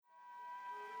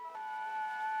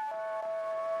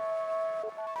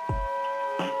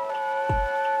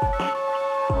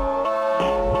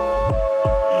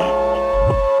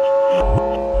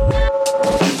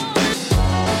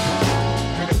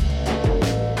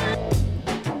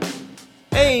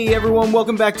Hey everyone,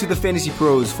 welcome back to the Fantasy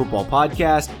Pros Football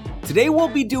Podcast. Today we'll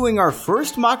be doing our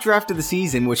first mock draft of the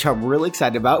season, which I'm really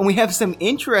excited about, and we have some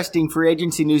interesting free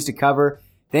agency news to cover.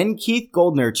 Then Keith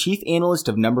Goldner, Chief Analyst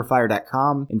of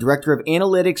NumberFire.com and Director of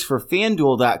Analytics for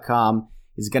FanDuel.com,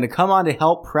 is going to come on to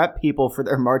help prep people for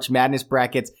their March Madness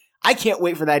brackets. I can't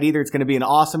wait for that either. It's going to be an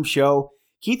awesome show.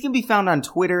 Keith can be found on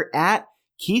Twitter at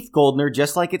Keith Goldner,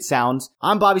 just like it sounds.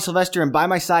 I'm Bobby Sylvester, and by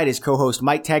my side is co-host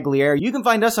Mike Tagliere. You can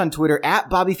find us on Twitter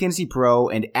at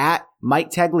BobbyFantasyPro and at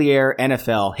Mike Tagliere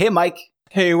NFL. Hey, Mike.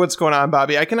 Hey, what's going on,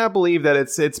 Bobby? I cannot believe that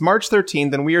it's March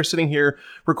 13th and we are sitting here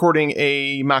recording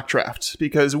a mock draft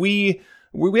because we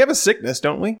have a sickness,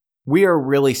 don't we? We are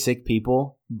really sick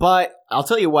people, but I'll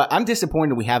tell you what, I'm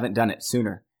disappointed we haven't done it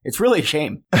sooner. It's really a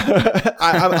shame.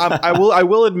 I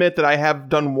will admit that I have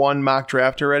done one mock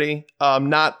draft already.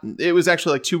 It was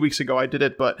actually like 2 weeks ago I did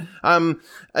it, but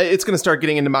it's going to start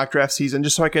getting into mock draft season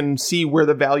just so I can see where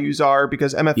the values are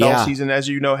because MFL season, as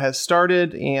you know, has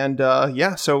started. And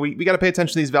so we got to pay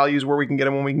attention to these values where we can get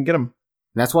them when we can get them.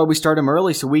 That's why we start them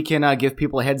early so we can give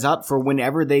people a heads up for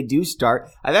whenever they do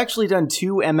start. I've actually done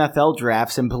 2 MFL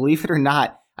drafts, and believe it or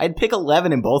not, I'd pick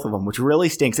 11 in both of them, which really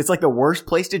stinks. It's like the worst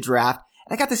place to draft.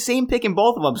 I got the same pick in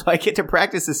both of them, so I get to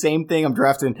practice the same thing. I'm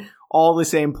drafting all the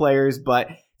same players, but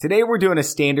today we're doing a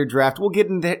standard draft. We'll get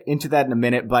into that in a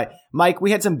minute, but Mike,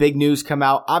 we had some big news come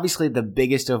out, obviously the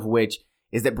biggest of which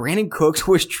is that Brandin Cooks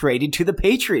was traded to the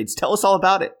Patriots. Tell us all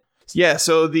about it. Yeah,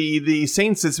 so the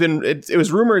Saints, it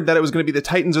was rumored that it was going to be the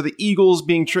Titans or the Eagles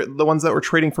being the ones that were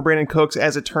trading for Brandin Cooks.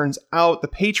 As it turns out, the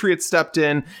Patriots stepped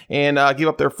in and gave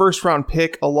up their first round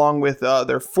pick along with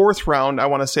their fourth round, I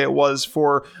want to say it was,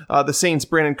 for the Saints,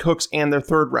 Brandin Cooks, and their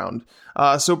third round.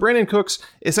 So Brandin Cooks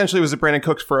essentially was a Brandin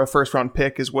Cooks for a first round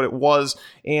pick is what it was.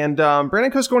 And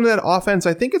Brandin Cooks going to that offense,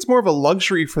 I think it's more of a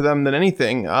luxury for them than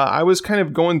anything. I was kind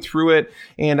of going through it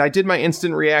and I did my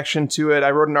instant reaction to it.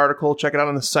 I wrote an article, check it out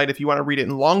on the site if you want to read it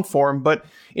in long form. But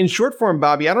in short form,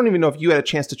 Bobby, I don't even know if you had a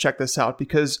chance to check this out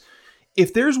because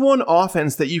if there's one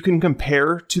offense that you can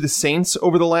compare to the Saints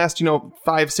over the last,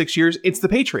 5-6 years, it's the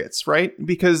Patriots, right?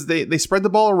 Because they spread the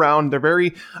ball around. They're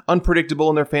very unpredictable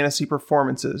in their fantasy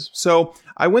performances. So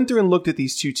I went through and looked at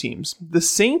these two teams. The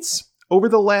Saints, over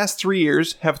the last 3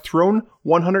 years, have thrown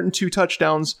 102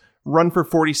 touchdowns, run for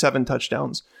 47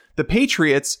 touchdowns. The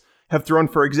Patriots have thrown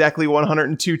for exactly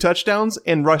 102 touchdowns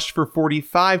and rushed for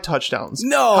 45 touchdowns.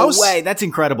 No way. That's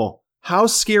incredible. How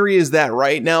scary is that,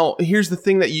 right? Now, here's the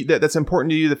thing that's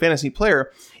important to you, the fantasy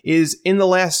player, is in the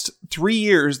last 3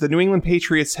 years, the New England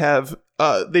Patriots have,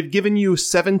 they've given you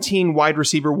 17 wide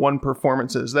receiver 1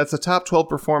 performances. That's the top 12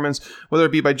 performance, whether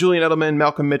it be by Julian Edelman,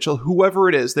 Malcolm Mitchell, whoever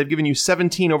it is. They've given you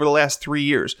 17 over the last 3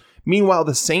 years. Meanwhile,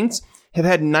 the Saints have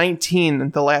had 19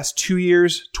 in the last 2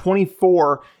 years,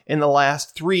 24 in the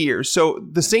last 3 years. So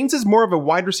the Saints is more of a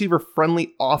wide receiver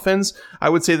friendly offense, I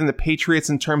would say, than the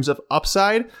Patriots in terms of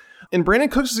upside. And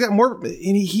Brandin Cooks has got more,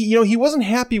 and he wasn't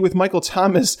happy with Michael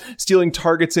Thomas stealing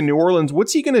targets in New Orleans.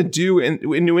 What's he going to do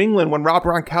in New England when Rob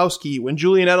Gronkowski, when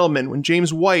Julian Edelman, when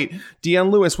James White,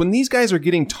 Deion Lewis, when these guys are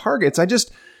getting targets? I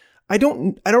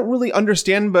don't really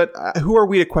understand, but who are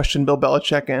we to question Bill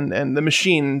Belichick and the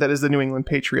machine that is the New England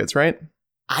Patriots, right?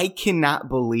 I cannot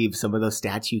believe some of those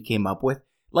stats you came up with.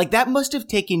 Like, that must have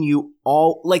taken you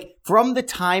all, like, from the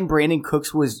time Brandin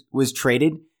Cooks was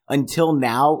traded until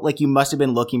now, like, you must have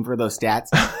been looking for those stats.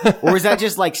 Or is that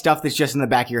just like stuff that's just in the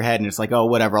back of your head and it's like, oh,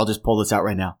 whatever, I'll just pull this out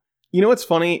right now? You know what's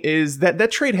funny is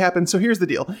that trade happened. So here's the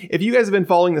deal. If you guys have been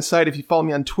following the site, if you follow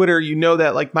me on Twitter, you know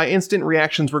that like my instant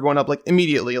reactions were going up like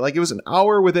immediately. Like it was an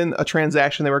hour within a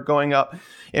transaction, they were going up.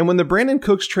 And when the Brandin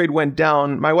Cooks trade went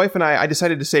down, my wife and I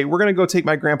decided to say, we're going to go take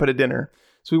my grandpa to dinner.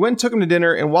 So we went and took him to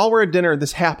dinner. And while we're at dinner,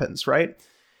 this happens, right?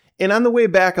 And on the way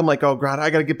back, I'm like, oh, God,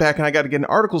 I got to get back and I got to get an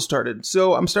article started.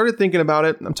 So I'm started thinking about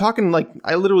it. I'm talking like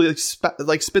I literally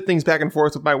spit things back and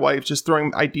forth with my wife, just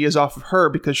throwing ideas off of her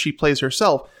because she plays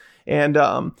herself. And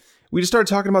we just started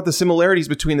talking about the similarities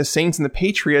between the Saints and the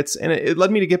Patriots. And it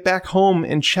led me to get back home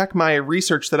and check my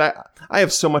research that I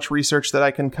have so much research that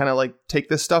I can kind of like take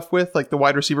this stuff with, like the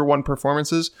wide receiver 1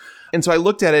 performances. And so I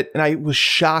looked at it and I was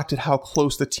shocked at how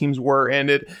close the teams were. And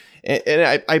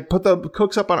I put the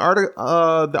Cooks up on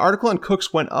the article on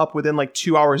Cooks went up within like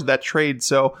 2 hours of that trade.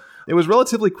 So it was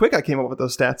relatively quick. I came up with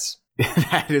those stats.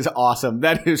 That is awesome.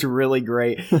 That is really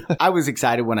great. I was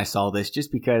excited when I saw this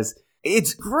just because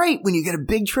it's great when you get a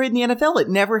big trade in the NFL. It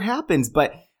never happens,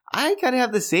 but I kind of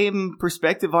have the same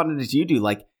perspective on it as you do.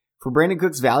 Like, for Brandin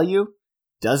Cooks' value,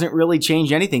 doesn't really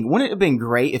change anything. Wouldn't it have been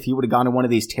great if he would have gone to one of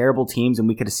these terrible teams and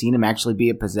we could have seen him actually be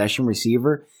a possession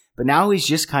receiver? But now he's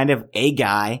just kind of a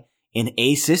guy in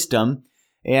a system.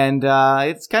 And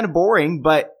it's kind of boring,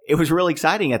 but it was really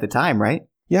exciting at the time, right?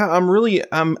 Yeah, I'm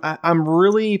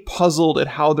really puzzled at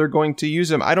how they're going to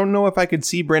use him. I don't know if I could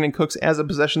see Brandin Cooks as a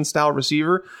possession style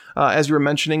receiver, as you were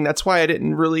mentioning. That's why I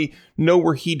didn't really know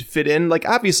where he'd fit in. Like,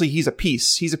 obviously he's a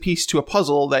piece. He's a piece to a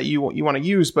puzzle that you want to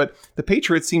use, but the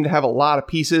Patriots seem to have a lot of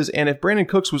pieces. And if Brandin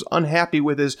Cooks was unhappy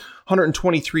with his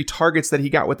 123 targets that he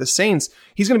got with the Saints,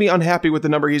 he's going to be unhappy with the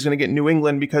number he's going to get in New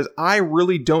England, because I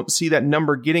really don't see that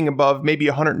number getting above maybe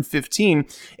 115.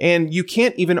 And you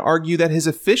can't even argue that his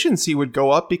efficiency would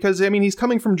go up, because, I mean, he's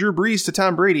coming from Drew Brees to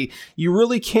Tom Brady. You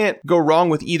really can't go wrong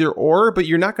with either or, but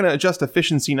you're not going to adjust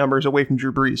efficiency numbers away from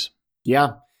Drew Brees.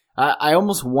 Yeah. I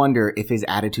almost wonder if his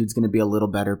attitude's going to be a little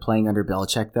better playing under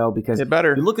Belichick, though, because it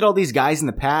better. You look at all these guys in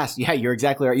the past. Yeah, you're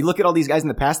exactly right. You look at all these guys in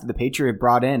the past that the Patriots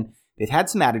brought in. They've had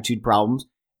some attitude problems,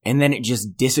 and then it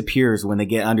just disappears when they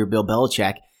get under Bill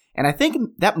Belichick. And I think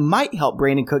that might help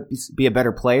Brandin Cooks be a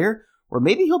better player, or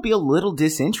maybe he'll be a little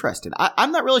disinterested.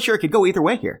 I'm not really sure it could go either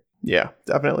way here. Yeah,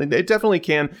 definitely. It definitely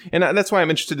can. And that's why I'm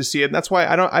interested to see it. And that's why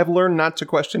I've learned not to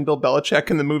question Bill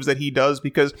Belichick and the moves that he does,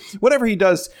 because whatever he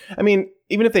does, I mean,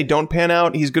 even if they don't pan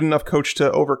out, he's good enough coach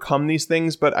to overcome these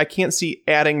things, but I can't see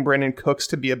adding Brandin Cooks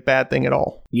to be a bad thing at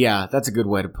all. Yeah, that's a good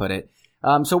way to put it.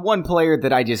 So one player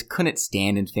that I just couldn't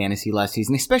stand in fantasy last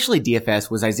season, especially DFS,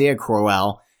 was Isaiah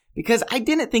Crowell, because I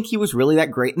didn't think he was really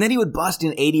that great. And then he would bust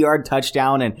an 80-yard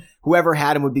touchdown, and whoever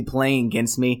had him would be playing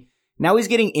against me. Now he's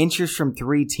getting interest from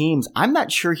 3 teams. I'm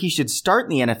not sure he should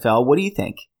start in the NFL. What do you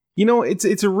think? You know,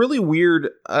 it's a really weird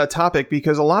topic,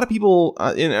 because a lot of people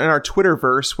in our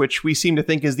Twitterverse, which we seem to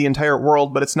think is the entire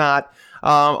world, but it's not.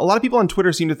 A lot of people on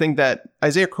Twitter seem to think that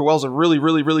Isaiah Crowell's a really,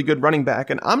 really, really good running back.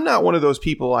 And I'm not one of those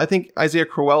people. I think Isaiah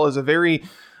Crowell is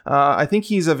I think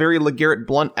he's a very LeGarrette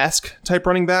Blount-esque type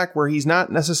running back, where he's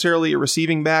not necessarily a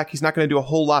receiving back. He's not going to do a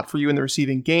whole lot for you in the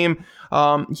receiving game.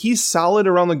 He's solid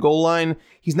around the goal line.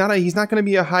 He's not going to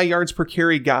be a high yards per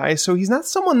carry guy. So he's not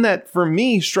someone that, for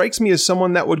me, strikes me as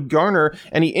someone that would garner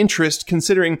any interest,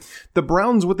 considering the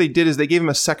Browns, what they did is they gave him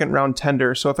a 2nd round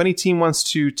tender. So if any team wants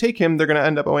to take him, they're going to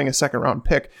end up owing a 2nd round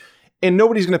pick. And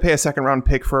nobody's going to pay a 2nd round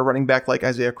pick for a running back like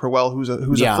Isaiah Crowell, who's a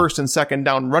 1st and 2nd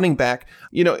down running back.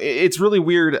 You know, it's really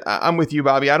weird. I'm with you,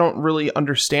 Bobby. I don't really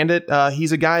understand it.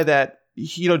 He's a guy that,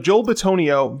 you know, Joel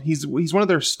Bitonio, he's one of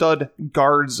their stud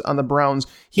guards on the Browns.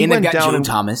 He and went they've got down Joe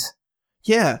Thomas.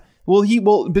 Yeah. Well,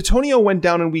 Bitonio went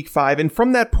down in week 5, and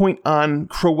from that point on,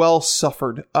 Crowell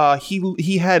suffered.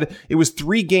 It was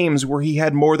 3 games where he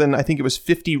had more than, I think it was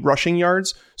 50 rushing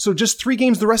yards. So just 3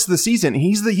 games the rest of the season.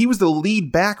 He was the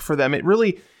lead back for them.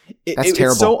 That's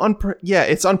terrible.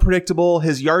 It's unpredictable.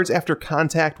 His yards after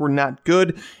contact were not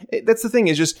good. That's the thing,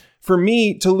 is just, for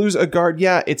me to lose a guard,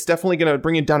 yeah, it's definitely going to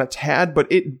bring it down a tad,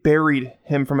 but it buried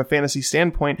him from a fantasy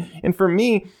standpoint. And for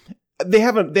me, they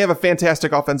have a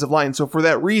fantastic offensive line. So for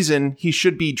that reason, he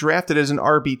should be drafted as an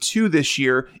RB2 this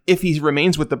year if he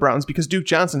remains with the Browns, because Duke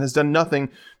Johnson has done nothing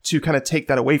to kind of take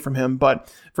that away from him.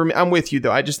 But for me, I'm with you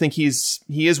though. I just think he is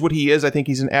what he is. I think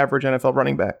he's an average NFL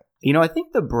running back. You know, I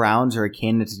think the Browns are a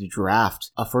candidate to draft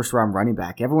a 1st round running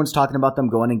back. Everyone's talking about them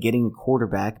going and getting a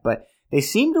quarterback, but they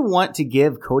seem to want to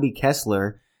give Cody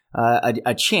Kessler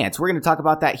a chance. We're going to talk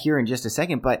about that here in just a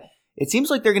second, but it seems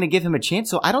like they're going to give him a chance,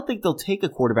 so I don't think they'll take a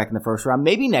quarterback in the 1st round.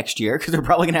 Maybe next year, because they're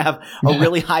probably going to have a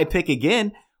really high pick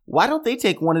again. Why don't they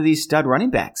take one of these stud running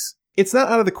backs? It's not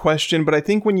out of the question, but I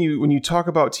think when you talk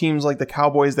about teams like the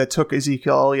Cowboys that took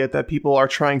Ezekiel Elliott, that people are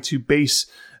trying to base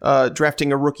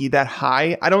drafting a rookie that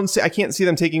high, I can't see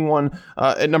them taking one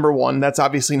at number 1. That's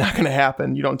obviously not going to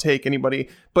happen. You don't take anybody.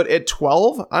 But at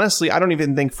 12, honestly, I don't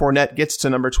even think Fournette gets to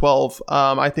number 12.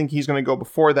 I think he's going to go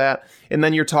before that. And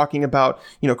then you're talking about,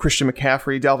 you know, Christian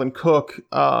McCaffrey, Dalvin Cook,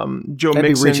 Joe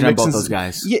Mixon. Reaching on both those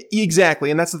guys. Yeah,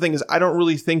 exactly. And that's the thing, is I don't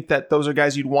really think that those are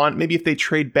guys you'd want. Maybe if they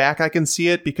trade back, I can see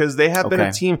it, because they have been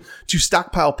a team to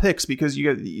stockpile picks, because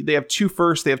they have 2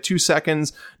 firsts, they have 2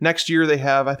 seconds. Next year they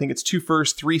have, I think it's 2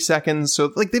 firsts, 3 seconds.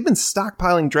 So like they've been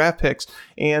stockpiling draft picks.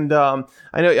 And I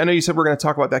know you said we're going to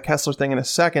talk about that Kessler thing in a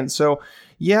second. So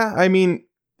yeah, I mean,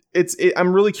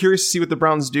 I'm really curious to see what the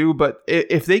Browns do, but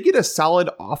if they get a solid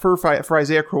offer for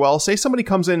Isaiah Crowell, say somebody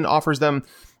comes in and offers them,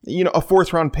 you know, a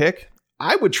 4th round pick,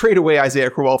 I would trade away Isaiah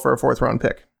Crowell for a 4th round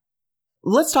pick.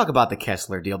 Let's talk about the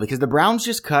Kessler deal, because the Browns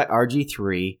just cut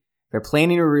RG3. They're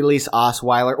planning to release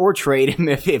Osweiler or trade him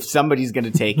if somebody's going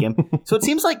to take him. So it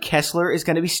seems like Kessler is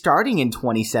going to be starting in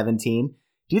 2017.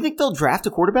 Do you think they'll draft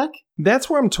a quarterback? That's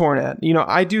where I'm torn at. You know,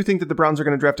 I do think that the Browns are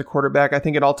going to draft a quarterback. I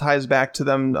think it all ties back to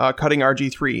them cutting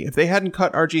RG3. If they hadn't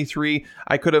cut RG3,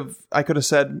 I could have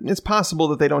said it's possible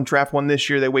that they don't draft one this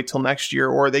year. They wait till next year,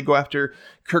 or they go after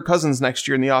Kirk Cousins next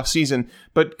year in the offseason.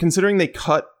 But considering they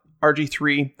cut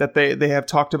RG3 that they have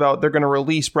talked about. They're going to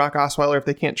release Brock Osweiler if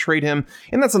they can't trade him.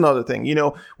 And that's another thing.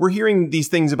 We're hearing these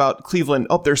things about Cleveland.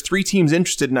 Oh, there's 3 teams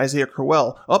interested in Isaiah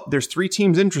Crowell. Oh, there's 3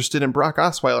 teams interested in Brock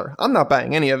Osweiler. I'm not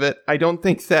buying any of it. I don't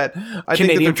think that...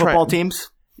 Canadian football teams?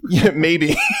 Yeah,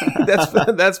 maybe.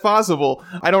 That's possible.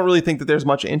 I don't really think that there's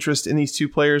much interest in these 2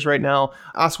 players right now.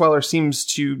 Osweiler seems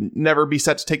to never be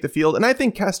set to take the field, and I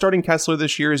think starting Kessler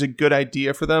this year is a good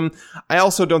idea for them. I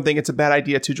also don't think it's a bad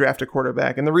idea to draft a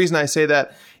quarterback, and the reason I say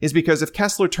that is because if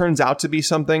Kessler turns out to be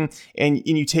something, and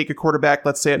you take a quarterback,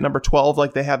 let's say at number 12,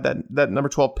 like they have that number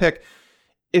 12 pick,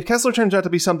 if Kessler turns out to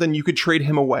be something, you could trade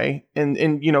him away and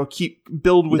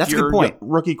build with your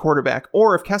rookie quarterback.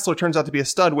 Or if Kessler turns out to be a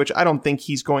stud, which I don't think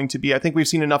he's going to be. I think we've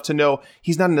seen enough to know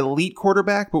he's not an elite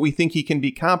quarterback, but we think he can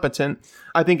be competent.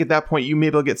 I think at that point, you may be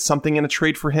able to get something in a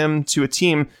trade for him to a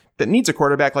team that needs a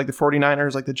quarterback like the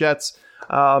 49ers, like the Jets.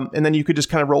 And then you could just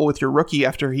kind of roll with your rookie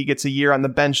after he gets a year on the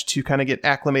bench to kind of get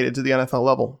acclimated to the NFL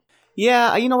level.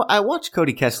 Yeah, I watched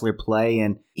Cody Kessler play,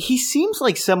 and he seems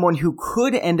like someone who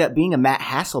could end up being a Matt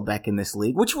Hasselbeck in this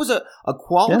league, which was a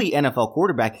quality NFL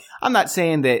quarterback. I'm not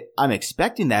saying that I'm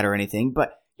expecting that or anything,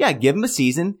 but yeah, give him a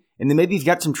season, and then maybe he's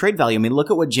got some trade value. I mean,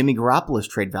 look at what Jimmy Garoppolo's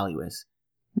trade value is.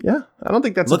 Yeah, I don't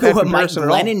think that's look a bad at what Mike comparison at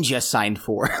all. Glennon just signed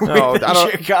for. No,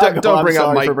 don't bring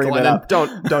up Mike Glennon.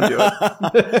 Don't do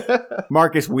it.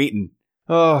 Marcus Wheaton.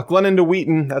 Oh, Glennon to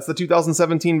Wheaton. That's the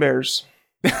 2017 Bears.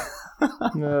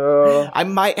 No. I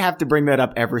might have to bring that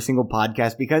up every single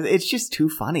podcast because it's just too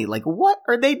funny. Like, what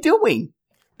are they doing?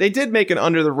 They did make an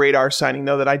under-the-radar signing,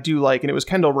 though, that I do like, and it was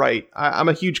Kendall Wright. I'm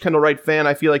a huge Kendall Wright fan.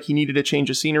 I feel like he needed a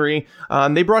change of scenery.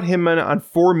 They brought him in on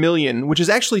 $4 million, which is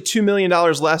actually $2 million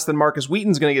less than Marcus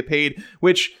Wheaton's going to get paid,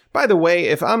 which, by the way,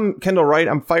 if I'm Kendall Wright,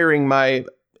 I'm firing my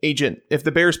agent. If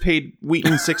the Bears paid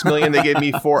Wheaton $6 million, they gave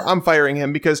me $4 million, I'm firing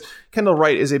him because Kendall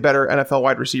Wright is a better NFL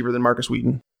wide receiver than Marcus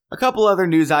Wheaton. A couple other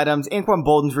news items. Anquan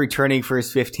Boldin's returning for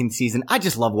his 15th season. I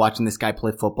just love watching this guy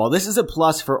play football. This is a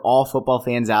plus for all football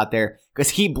fans out there because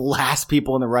he blasts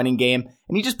people in the running game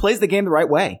and he just plays the game the right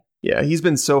way. Yeah, he's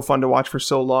been so fun to watch for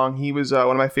so long. He was one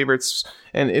of my favorites.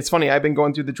 And it's funny, I've been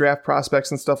going through the draft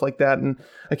prospects and stuff like that, and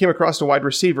I came across a wide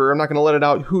receiver. I'm not going to let it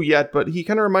out who yet, but he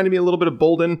kind of reminded me a little bit of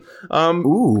Boldin.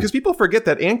 Because people forget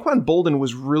that Anquan Boldin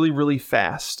was really, really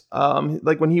fast.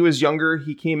 Like when he was younger,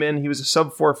 he came in, he was a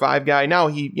sub 4.5 guy. Now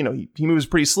he moves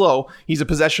pretty slow. He's a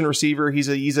possession receiver.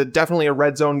 He's definitely a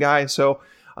red zone guy. So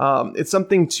it's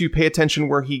something to pay attention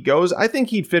where he goes. I think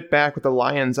he'd fit back with the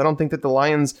Lions. I don't think that the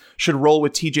Lions should roll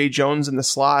with TJ Jones in the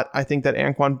slot. I think that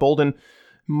Anquan Boldin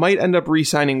might end up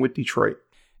re-signing with Detroit.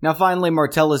 Now finally,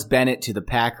 Martellus Bennett to the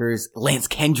Packers, Lance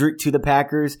Kendrick to the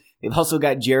Packers. They've also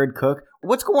got Jared Cook.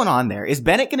 What's going on there? Is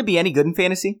Bennett going to be any good in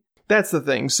fantasy? That's the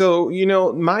thing. So,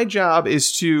 my job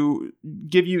is to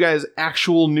give you guys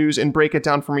actual news and break it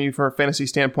down for me from a fantasy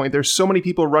standpoint. There's so many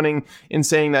people running and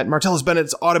saying that Martellus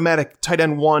Bennett's automatic tight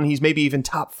end 1. He's maybe even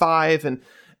top 5. And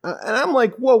I'm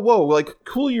like, whoa, like,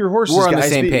 cool your horses, guys. We're on the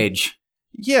same page.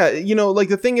 Yeah, like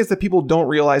the thing is that people don't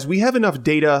realize we have enough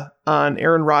data on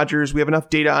Aaron Rodgers. We have enough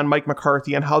data on Mike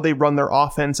McCarthy on how they run their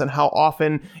offense and how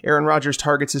often Aaron Rodgers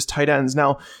targets his tight ends.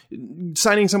 Now,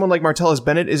 signing someone like Martellus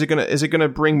Bennett, is it gonna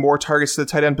bring more targets to the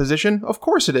tight end position? Of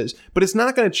course it is, but it's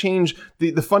not going to change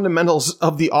the fundamentals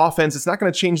of the offense. It's not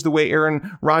going to change the way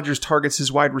Aaron Rodgers targets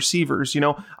his wide receivers.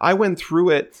 I went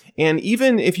through it, and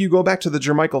even if you go back to the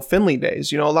Jermichael Finley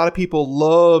days, a lot of people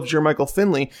love Jermichael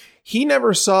Finley. He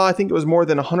never saw, I think it was more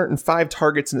than 105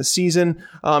 targets in the season.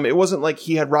 It wasn't like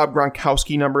he had Rob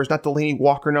Gronkowski numbers, not Delaney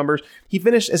Walker numbers. He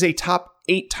finished as a top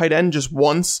 8 tight end just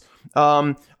once.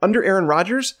 Under Aaron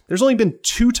Rodgers, there's only been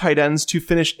 2 tight ends to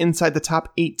finish inside the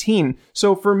top 18.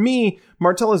 So for me,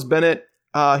 Martellus Bennett,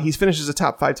 he's finished as a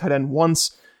top 5 tight end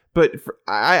once. But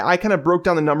I kind of broke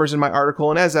down the numbers in my article.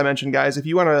 And as I mentioned, guys, if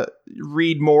you want to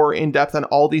read more in depth on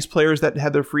all these players that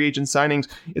had their free agent signings,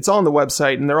 it's all on the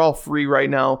website and they're all free right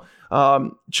now.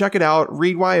 Check it out.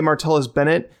 Read why Martellus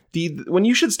Bennett. When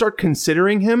you should start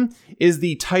considering him is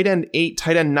the tight end 8,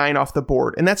 tight end 9 off the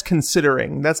board. And that's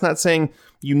considering. That's not saying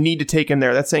you need to take him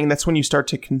there. That's saying that's when you start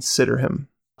to consider him.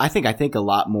 I think a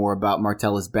lot more about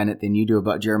Martellus Bennett than you do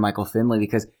about Jermichael Finley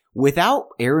because without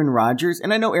Aaron Rodgers,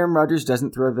 and I know Aaron Rodgers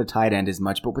doesn't throw the tight end as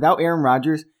much, but without Aaron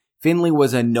Rodgers, Finley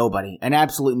was a nobody, an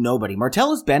absolute nobody.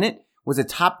 Martellus Bennett was a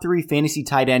top 3 fantasy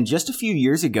tight end just a few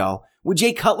years ago with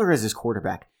Jay Cutler as his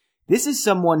quarterback. This is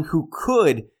someone who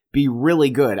could be really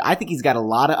good. I think he's got a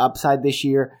lot of upside this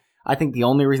year. I think the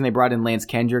only reason they brought in Lance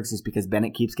Kendricks is because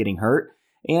Bennett keeps getting hurt.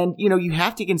 And, you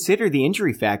have to consider the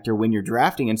injury factor when you're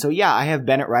drafting. And so, yeah, I have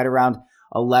Bennett right around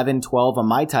 11, 12 on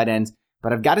my tight ends.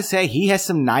 But I've got to say, he has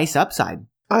some nice upside.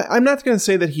 I'm not going to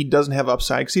say that he doesn't have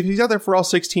upside, because if he's out there for all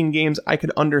 16 games, I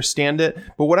could understand it.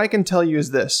 But what I can tell you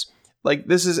is this. Like,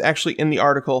 this is actually in the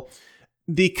article.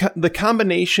 The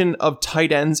combination of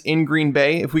tight ends in Green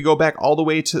Bay, if we go back all the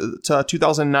way to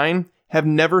 2009, have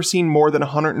never seen more than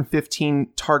 115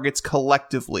 targets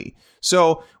collectively.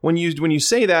 So when you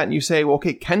say that and you say, well,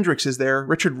 okay, Kendricks is there,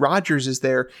 Richard Rodgers is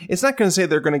there, it's not going to say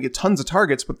they're going to get tons of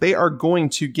targets, but they are going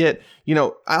to get,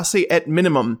 I'll say at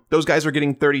minimum, those guys are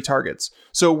getting 30 targets.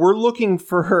 So we're looking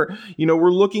for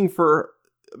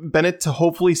Bennett to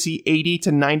hopefully see 80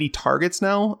 to 90 targets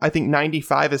now. I think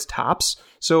 95 is tops.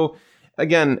 So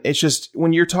again, it's just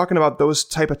when you're talking about those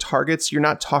type of targets, you're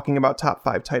not talking about top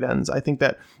 5 tight ends. I think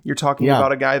that you're talking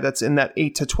about a guy that's in that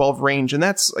 8 to 12 range. And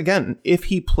that's, again, if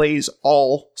he plays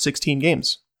all 16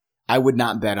 games. I would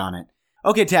not bet on it.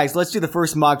 Okay, Tags, let's do the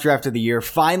first mock draft of the year.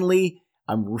 Finally,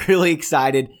 I'm really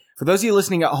excited. For those of you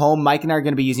listening at home, Mike and I are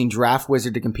going to be using Draft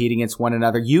Wizard to compete against one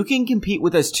another. You can compete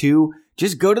with us too.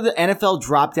 Just go to the NFL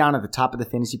drop down at the top of the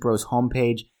Fantasy Pros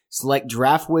homepage, select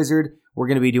Draft Wizard. We're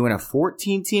going to be doing a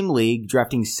 14-team league,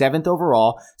 drafting 7th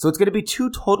overall. So it's going to be 2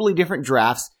 totally different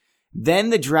drafts.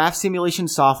 Then the draft simulation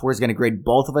software is going to grade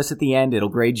both of us at the end. It'll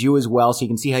grade you as well, so you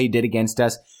can see how you did against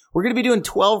us. We're going to be doing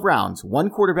 12 rounds, 1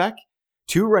 quarterback,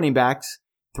 2 running backs,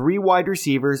 3 wide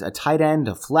receivers, a tight end,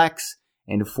 a flex,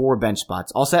 and 4 bench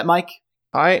spots. All set, Mike?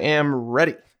 I am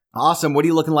ready. Awesome. What are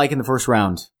you looking like in the first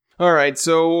round? All right,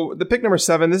 so the pick number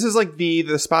 7, this is like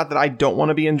the spot that I don't want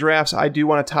to be in drafts. I do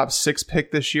want a top 6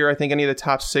 pick this year. I think any of the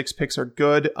top 6 picks are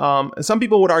good. Some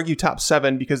people would argue top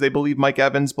 7 because they believe Mike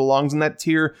Evans belongs in that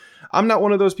tier. I'm not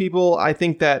one of those people. I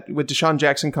think that with Deshaun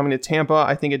Jackson coming to Tampa,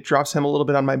 I think it drops him a little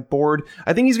bit on my board.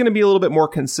 I think he's going to be a little bit more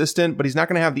consistent, but he's not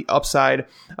going to have the upside,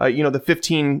 the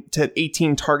 15 to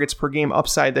 18 targets per game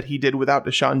upside that he did without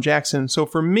Deshaun Jackson. So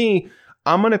for me,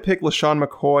 I'm going to pick LeSean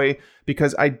McCoy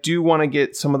because I do want to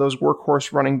get some of those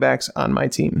workhorse running backs on my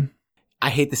team. I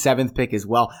hate the 7th pick as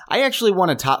well. I actually want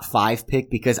a top 5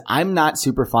 pick because I'm not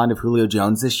super fond of Julio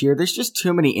Jones this year. There's just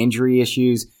too many injury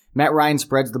issues. Matt Ryan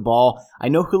spreads the ball. I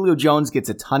know Julio Jones gets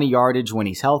a ton of yardage when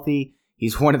he's healthy.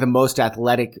 He's one of the most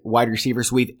athletic wide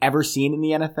receivers we've ever seen in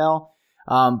the NFL.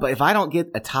 But if I don't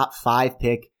get a top 5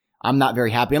 pick, I'm not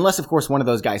very happy. Unless, of course, one of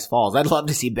those guys falls. I'd love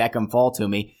to see Beckham fall to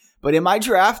me. But in my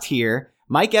draft here,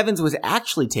 Mike Evans was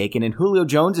actually taken and Julio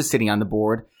Jones is sitting on the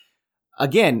board.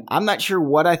 Again, I'm not sure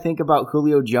what I think about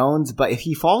Julio Jones, but if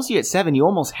he falls to you at 7, you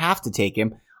almost have to take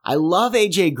him. I love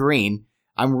AJ Green.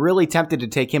 I'm really tempted to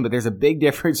take him, but there's a big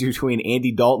difference between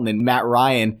Andy Dalton and Matt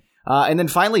Ryan. And then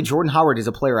finally, Jordan Howard is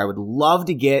a player I would love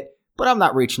to get, but I'm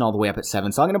not reaching all the way up at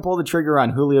 7. So I'm going to pull the trigger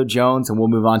on Julio Jones and we'll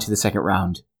move on to the second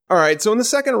round. All right, so in the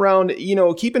second round,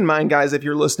 keep in mind, guys, if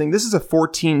you're listening, this is a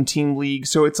 14-team league,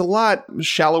 so it's a lot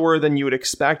shallower than you would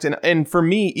expect. And for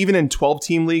me, even in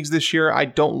 12-team leagues this year, I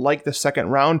don't like the second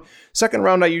round. Second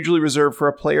round, I usually reserve for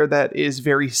a player that is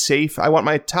very safe. I want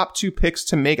my top 2 picks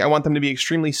to make. I want them to be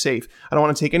extremely safe. I don't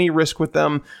want to take any risk with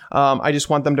them. I just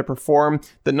want them to perform.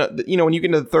 When you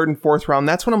get into the 3rd and 4th round,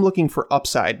 that's when I'm looking for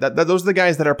upside. Those are the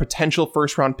guys that are potential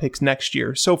first-round picks next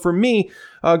year. So for me,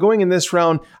 going in this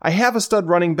round, I have a stud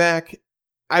running back.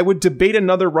 I would debate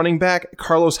another running back,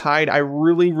 Carlos Hyde. I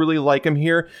really, really like him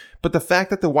here. But the fact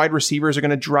that the wide receivers are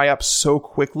going to dry up so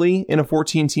quickly in a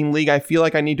 14-team league, I feel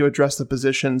like I need to address the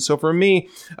position. So for me,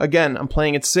 again, I'm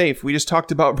playing it safe. We just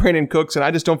talked about Brandon Cooks, and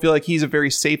I just don't feel like he's a very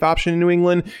safe option in New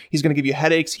England. He's going to give you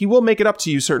headaches. He will make it up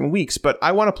to you certain weeks, but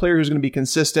I want a player who's going to be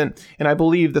consistent, and I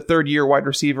believe the 3rd-year wide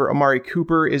receiver, Amari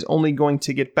Cooper, is only going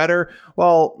to get better,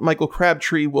 while Michael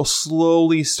Crabtree will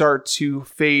slowly start to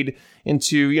fade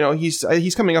into,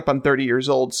 he's coming up on 30 years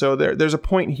old. So there's a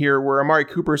point here where Amari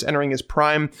Cooper is entering his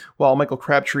prime while Michael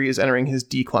Crabtree is entering his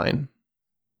decline.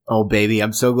 Oh, baby.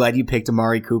 I'm so glad you picked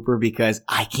Amari Cooper because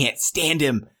I can't stand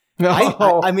him.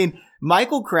 No. I mean,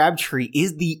 Michael Crabtree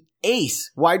is the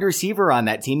ace wide receiver on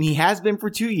that team. He has been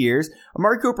for 2 years.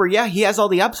 Amari Cooper, yeah, he has all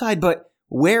the upside, but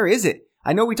where is it?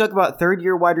 I know we talk about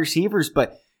 3rd-year wide receivers,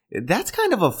 but that's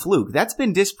kind of a fluke. That's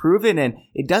been disproven, and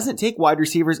it doesn't take wide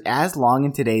receivers as long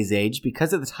in today's age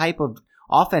because of the type of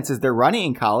offenses they're running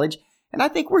in college. And I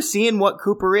think we're seeing what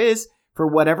Cooper is. For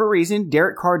whatever reason,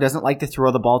 Derek Carr doesn't like to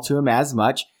throw the ball to him as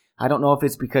much. I don't know if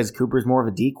it's because Cooper's more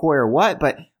of a decoy or what,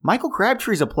 but Michael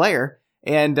Crabtree's a player,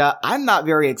 and I'm not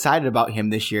very excited about him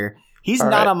this year. He's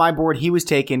not on my board. He was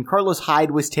taken. Carlos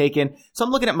Hyde was taken. So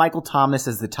I'm looking at Michael Thomas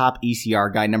as the top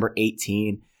ECR guy, number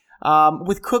 18.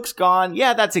 With Cooks gone,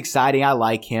 yeah, that's exciting. I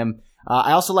like him.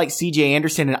 I also like CJ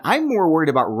Anderson, and I'm more worried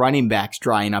about running backs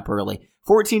drying up early.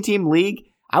 14-team league,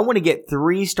 I want to get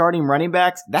 3 starting running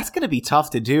backs. That's going to be tough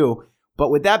to do. But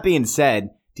with that being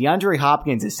said, DeAndre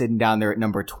Hopkins is sitting down there at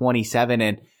number 27,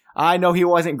 and I know he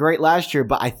wasn't great last year,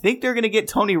 but I think they're going to get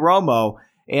Tony Romo.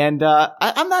 And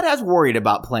I'm not as worried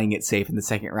about playing it safe in the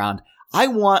second round. I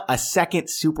want a second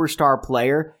superstar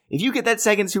player. If you get that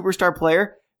second superstar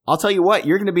player, I'll tell you what,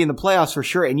 you're going to be in the playoffs for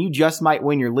sure, and you just might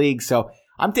win your league. So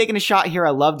I'm taking a shot here. I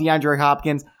love DeAndre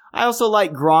Hopkins. I also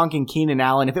like Gronk and Keenan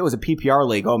Allen. If it was a PPR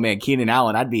league, oh man, Keenan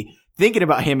Allen, I'd be thinking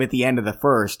about him at the end of the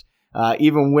first,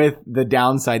 even with the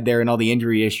downside there and all the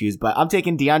injury issues. But I'm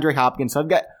taking DeAndre Hopkins. So I've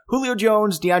got Julio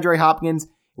Jones, DeAndre Hopkins,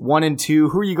 1 and 2.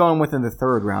 Who are you going with in the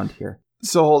third round here?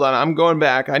 So hold on, I'm going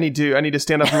back. I need to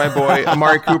stand up for my boy,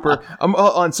 Amari Cooper.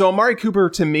 So Amari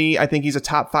Cooper, to me, I think he's a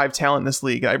top 5 talent in this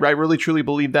league. I really truly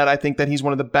believe that. I think that he's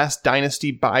one of the best dynasty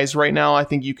buys right now. I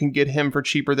think you can get him for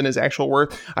cheaper than his actual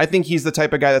worth. I think he's the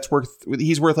type of guy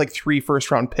he's worth like 3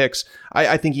 first-round picks.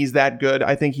 I think he's that good.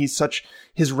 I think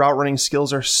his route running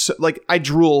skills are so, like, I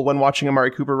drool when watching Amari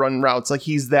Cooper run routes. Like,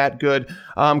 he's that good.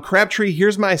 Crabtree,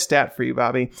 here's my stat for you,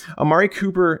 Bobby. Amari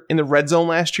Cooper in the red zone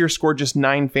last year scored just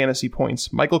 9 fantasy points.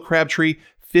 Michael Crabtree,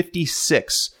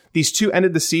 56. These two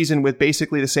ended the season with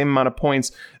basically the same amount of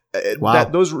points. Wow.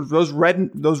 Those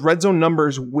red zone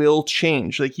numbers will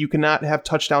change. Like, you cannot have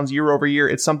touchdowns year over year.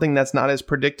 It's something that's not as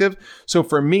predictive. So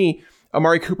for me,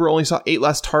 Amari Cooper only saw 8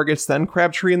 less targets than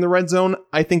Crabtree in the red zone.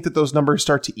 I think that those numbers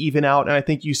start to even out, and I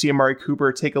think you see Amari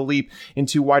Cooper take a leap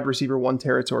into wide receiver 1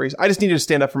 territories. I just needed to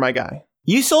stand up for my guy.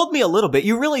 You sold me a little bit.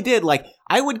 You really did. Like,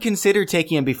 I would consider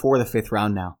taking him before the 5th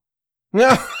round now.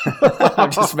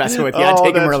 I'm just messing with you. I'd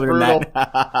take him earlier than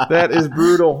that. That is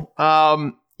brutal.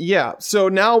 Yeah, so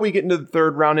now we get into the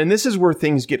third round, and this is where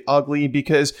things get ugly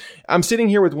because I'm sitting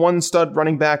here with 1 stud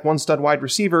running back, 1 stud wide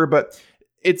receiver, but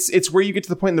it's where you get to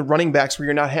the point in the running backs where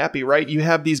you're not happy, right? You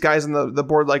have these guys on the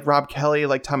board like Rob Kelly,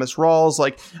 like Thomas Rawls,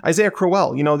 like Isaiah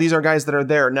Crowell. You know, these are guys that are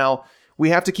there. Now,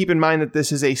 we have to keep in mind that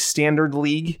this is a standard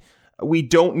league. We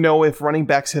don't know if running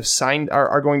backs have signed,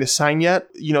 are going to sign yet.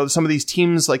 You know, some of these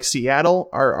teams like Seattle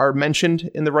are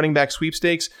mentioned in the running back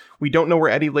sweepstakes. We don't know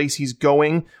where Eddie Lacy's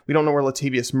going. We don't know where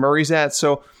Latavius Murray's at.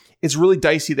 So it's really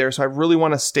dicey there. So I really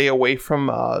want to stay away from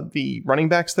the running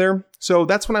backs there. So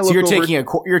that's when I look over.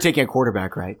 You're taking a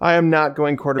quarterback, right? I am not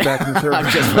going quarterback in the third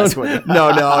I'm just messing with you.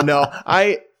 No.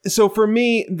 So for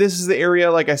me, this is the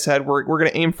area, like I said, we're going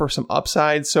to aim for some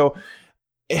upside. So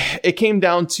it came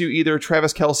down to either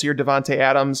Travis Kelce or Devontae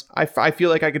Adams. I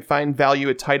feel like I could find value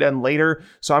at tight end later.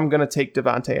 So I'm going to take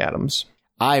Devontae Adams.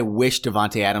 I wish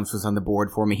Devontae Adams was on the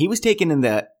board for me. He was taken in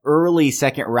the early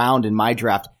second round in my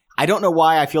draft. I don't know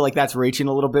why I feel like that's reaching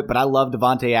a little bit, but I love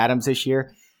Devontae Adams this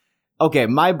year. Okay,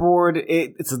 my board,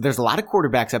 there's a lot of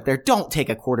quarterbacks up there. Don't take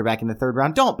a quarterback in the third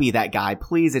round. Don't be that guy,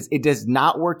 please. It does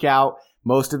not work out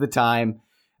most of the time.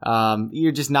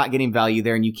 You're just not getting value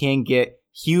there, and you can get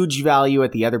huge value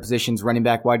at the other positions, running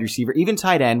back, wide receiver, even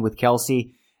tight end with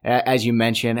Kelce, as you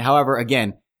mentioned. However,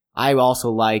 again, I also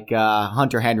like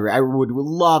Hunter Henry. I would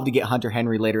love to get Hunter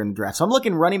Henry later in the draft. So I'm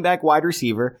looking running back, wide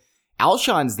receiver.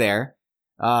 Alshon's there.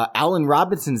 Allen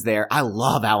Robinson's there. I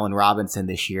love Allen Robinson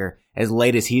this year. As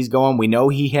late as he's going, we know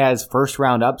he has first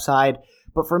round upside.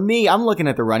 But for me, I'm looking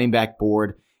at the running back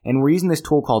board, and we're using this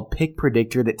tool called Pick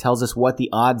Predictor that tells us what the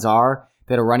odds are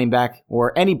that a running back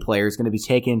or any player is going to be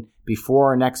taken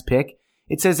before our next pick.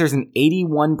 It says there's an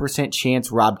 81%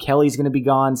 chance Rob Kelly's going to be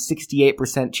gone,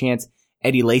 68% chance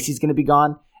Eddie Lacy's going to be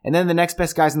gone, and then the next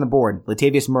best guys on the board,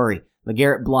 Latavius Murray,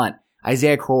 LeGarrette Blount,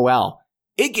 Isaiah Crowell.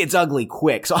 It gets ugly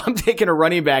quick, so I'm taking a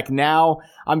running back now.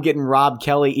 I'm getting Rob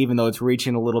Kelly, even though it's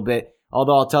reaching a little bit.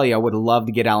 Although I'll tell you, I would love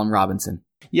to get Allen Robinson.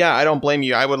 Yeah, I don't blame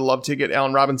you. I would love to get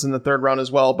Allen Robinson in the third round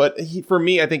as well. But for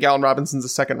me, I think Allen Robinson's a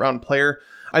second round player.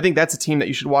 I think that's a team that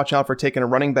you should watch out for taking a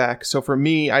running back. So for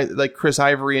me, I like Chris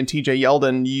Ivory and TJ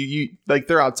Yeldon. You like,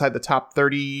 they're outside the top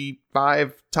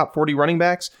 35, top 40 running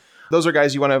backs. Those are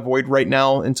guys you want to avoid right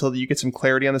now until you get some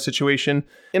clarity on the situation.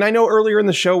 And I know earlier in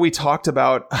the show we talked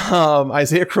about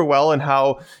Isaiah Crowell and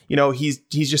how, you know, he's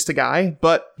just a guy,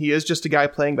 but he is just a guy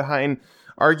playing behind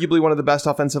arguably one of the best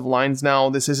offensive lines now.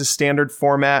 This is a standard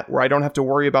format where I don't have to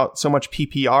worry about so much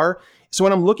PPR. So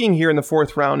when I'm looking here in the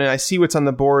fourth round and I see what's on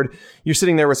the board, you're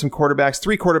sitting there with some quarterbacks.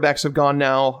 3 quarterbacks have gone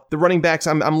now. The running backs,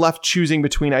 I'm left choosing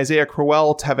between Isaiah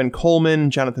Crowell, Tevin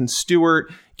Coleman, Jonathan Stewart,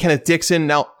 Kenneth Dixon.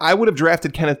 Now, I would have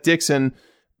drafted Kenneth Dixon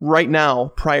right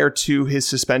now prior to his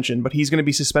suspension, but he's going to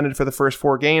be suspended for the first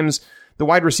 4 games. The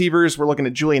wide receivers, we're looking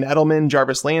at Julian Edelman,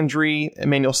 Jarvis Landry,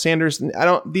 Emmanuel Sanders.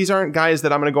 These aren't guys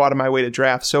that I'm going to go out of my way to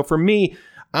draft. So for me,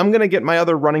 I'm going to get my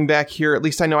other running back here. At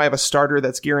least I know I have a starter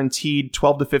that's guaranteed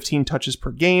 12 to 15 touches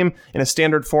per game in a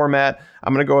standard format.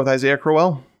 I'm going to go with Isaiah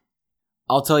Crowell.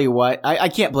 I'll tell you what, I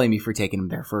can't blame you for taking him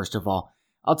there, first of all.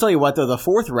 I'll tell you what, though, the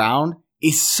fourth round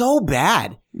is so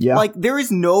bad. Yeah. Like, there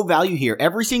is no value here.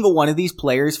 Every single one of these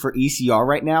players for ECR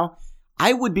right now,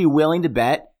 I would be willing to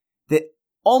bet that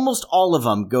almost all of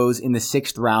them goes in the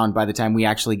 6th round by the time we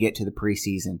actually get to the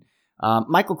preseason.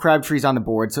 Michael Crabtree's on the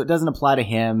board, so it doesn't apply to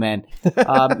him. And,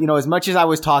 as much as I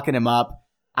was talking him up,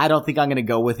 I don't think I'm going to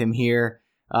go with him here.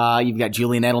 You've got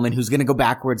Julian Edelman, who's going to go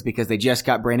backwards because they just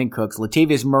got Brandon Cooks.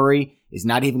 Latavius Murray is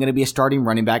not even going to be a starting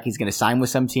running back. He's going to sign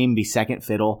with some team, be second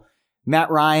fiddle.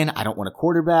 Matt Ryan, I don't want a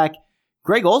quarterback.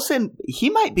 Greg Olsen, he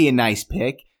might be a nice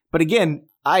pick. But again,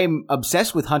 I'm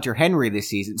obsessed with Hunter Henry this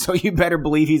season, so you better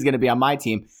believe he's going to be on my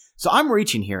team. So I'm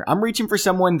reaching here. I'm reaching for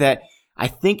someone that I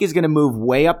think is going to move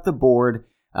way up the board,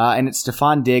 and it's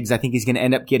Stephon Diggs. I think he's going to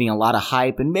end up getting a lot of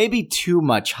hype, and maybe too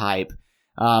much hype.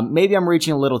 Maybe I'm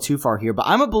reaching a little too far here, but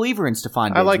I'm a believer in Stephon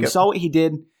Diggs. I like we it. saw what he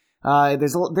did.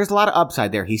 There's a lot of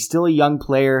upside there. He's still a young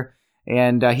player,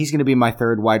 and he's going to be my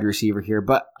 3rd wide receiver here,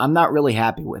 but I'm not really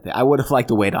happy with it. I would have liked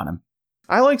to wait on him.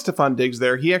 I like Stephon Diggs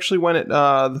there. He actually went at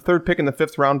the 3rd pick in the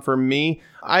 5th round for me.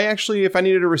 I actually, if I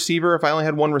needed a receiver, if I only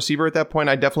had one receiver at that point,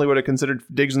 I definitely would have considered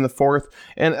Diggs in the 4th.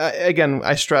 And again,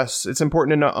 I stress, it's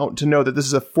important to know that this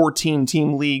is a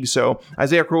 14-team league, so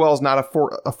Isaiah Crowell is not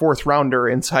a 4th rounder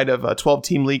inside of a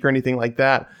 12-team league or anything like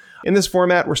that. In this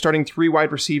format, we're starting 3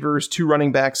 wide receivers, 2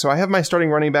 running backs. So I have my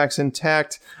starting running backs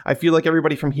intact. I feel like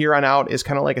everybody from here on out is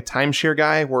kind of like a timeshare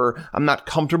guy where I'm not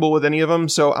comfortable with any of them.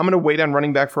 So I'm going to wait on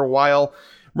running back for a while.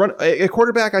 A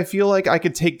quarterback, I feel like I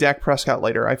could take Dak Prescott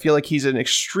later. I feel like he's an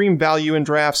extreme value in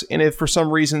drafts. And if for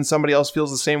some reason somebody else feels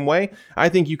the same way, I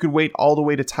think you could wait all the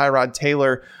way to Tyrod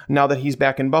Taylor now that he's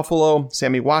back in Buffalo.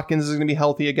 Sammy Watkins is going to be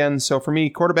healthy again. So for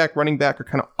me, quarterback, running back are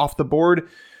kind of off the board.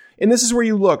 And this is where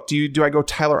you look. Do I go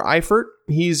Tyler Eifert?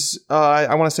 He's,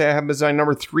 I want to say I have him as my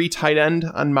number 3 tight end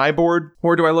on my board.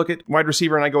 Or do I look at wide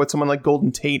receiver and I go with someone like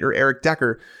Golden Tate or Eric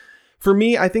Decker? For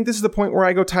me, I think this is the point where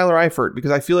I go Tyler Eifert because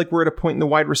I feel like we're at a point in the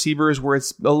wide receivers where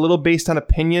it's a little based on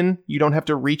opinion. You don't have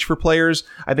to reach for players.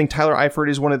 I think Tyler Eifert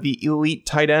is one of the elite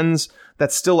tight ends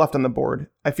that's still left on the board.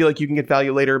 I feel like you can get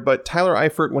value later, but Tyler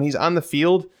Eifert, when he's on the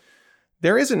field,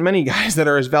 there isn't many guys that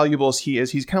are as valuable as he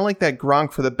is. He's kind of like that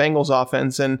Gronk for the Bengals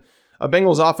offense, and a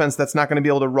Bengals offense that's not going to be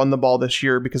able to run the ball this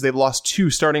year because they've lost 2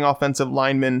 starting offensive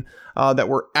linemen that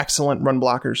were excellent run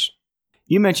blockers.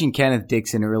 You mentioned Kenneth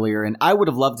Dixon earlier, and I would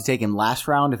have loved to take him last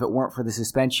round if it weren't for the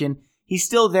suspension. He's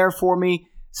still there for me,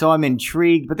 so I'm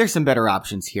intrigued, but there's some better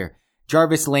options here.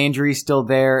 Jarvis Landry's still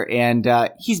there, and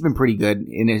he's been pretty good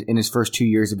in his first 2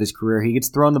 years of his career. He gets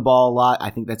thrown the ball a lot.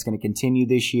 I think that's going to continue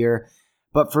this year.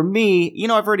 But for me,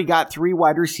 I've already got 3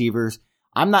 wide receivers.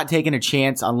 I'm not taking a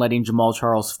chance on letting Jamaal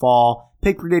Charles fall.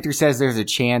 Pick Predictor says there's a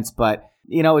chance, but,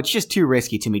 it's just too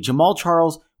risky to me. Jamaal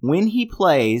Charles, when he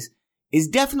plays, is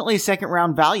definitely a 2nd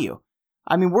round value.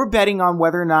 I mean, we're betting on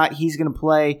whether or not he's going to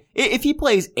play. If he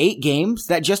plays 8 games,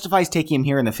 that justifies taking him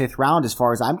here in the 5th round as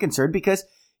far as I'm concerned because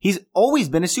he's always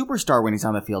been a superstar when he's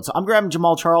on the field. So I'm grabbing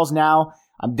Jamaal Charles now.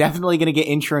 I'm definitely going to get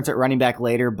insurance at running back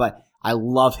later, but I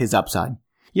love his upside.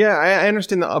 Yeah, I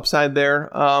understand the upside there.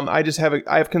 I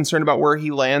have concern about where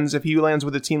he lands. If he lands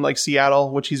with a team like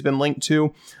Seattle, which he's been linked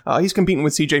to, he's competing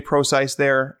with CJ Prosise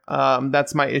there.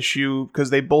 That's my issue because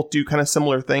they both do kind of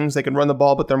similar things. They can run the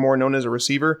ball, but they're more known as a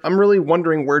receiver. I'm really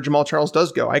wondering where Jamaal Charles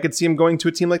does go. I could see him going to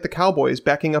a team like the Cowboys,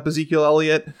 backing up Ezekiel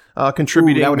Elliott,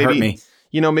 contributing. Ooh, that would hurt me.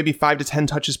 Maybe 5 to 10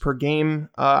 touches per game.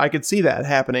 I could see that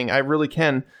happening. I really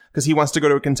can because he wants to go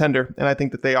to a contender, and I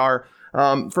think that they are.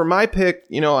 For my pick,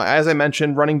 as I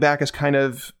mentioned, running back is kind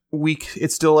of weak.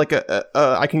 It's still like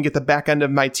I can get the back end of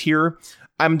my tier.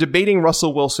 I'm debating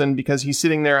Russell Wilson because he's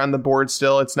sitting there on the board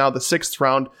still. It's now the 6th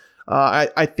round.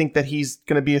 I think that he's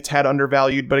going to be a tad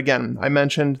undervalued. But again, I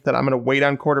mentioned that I'm going to wait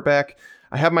on quarterback.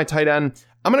 I have my tight end.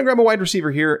 I'm going to grab a wide receiver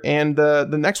here. And the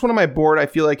next one on my board, I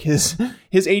feel like his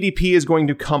ADP is going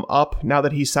to come up now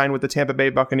that he's signed with the Tampa Bay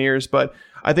Buccaneers. But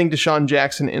I think Deshaun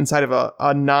Jackson inside of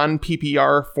a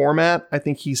non-PPR format, I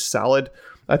think he's solid.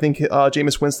 I think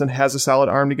Jameis Winston has a solid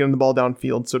arm to get him the ball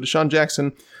downfield. So Deshaun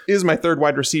Jackson is my 3rd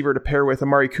wide receiver to pair with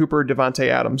Amari Cooper, Devontae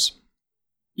Adams.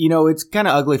 It's kind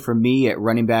of ugly for me at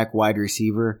running back, wide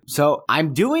receiver. So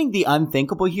I'm doing the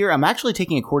unthinkable here. I'm actually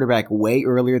taking a quarterback way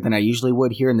earlier than I usually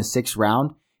would here in the 6th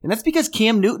round. And that's because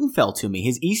Cam Newton fell to me.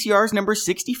 His ECR is number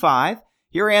 65.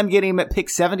 Here I am getting him at pick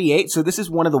 78. So this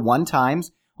is one of the 1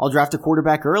 times I'll draft a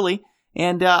quarterback early.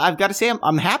 And I've got to say,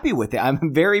 I'm happy with it.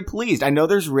 I'm very pleased. I know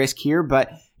there's risk here, but,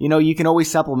 you can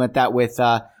always supplement that with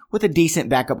a decent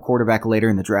backup quarterback later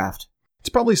in the draft. It's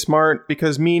probably smart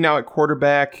because me now at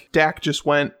quarterback, Dak just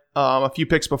went a few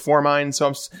picks before mine. So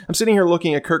I'm sitting here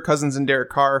looking at Kirk Cousins and Derek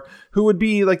Carr, who would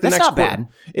be like the That's next. not bad.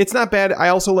 It's not bad. I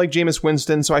also like Jameis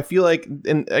Winston. So I feel like,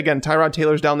 and again, Tyrod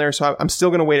Taylor's down there. So I'm still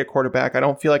going to wait at quarterback. I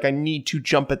don't feel like I need to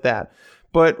jump at that.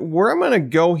 But where I'm going to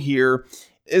go here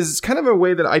is kind of a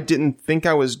way that I didn't think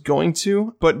I was going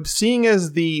to, but seeing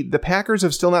as the Packers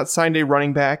have still not signed a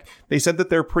running back, they said that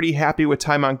they're pretty happy with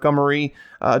Ty Montgomery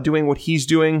doing what he's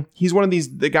doing. He's one of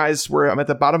the guys where I'm at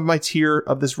the bottom of my tier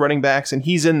of this running backs, and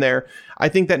he's in there. I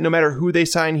think that no matter who they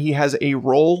sign, he has a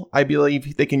role. I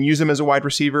believe they can use him as a wide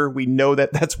receiver. We know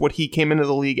that that's what he came into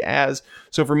the league as.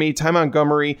 So for me, Ty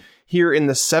Montgomery here in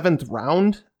the 7th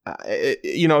round,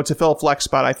 to fill a flex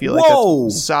spot, I feel like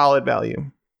that's solid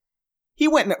value. He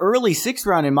went in the early 6th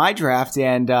round in my draft,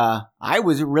 and I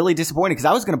was really disappointed because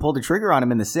I was going to pull the trigger on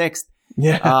him in the 6th.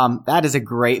 Yeah. That is a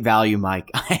great value, Mike.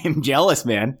 I am jealous,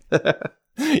 man.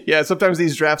 Yeah, sometimes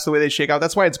these drafts, the way they shake out,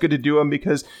 that's why it's good to do them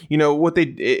because, what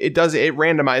it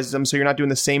randomizes them so you're not doing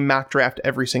the same mock draft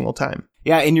every single time.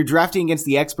 Yeah, and you're drafting against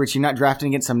the experts. You're not drafting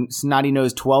against some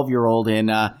snotty-nosed 12-year-old in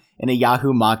a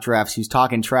Yahoo mock drafts who's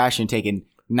talking trash and taking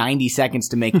 90 seconds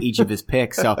to make each of his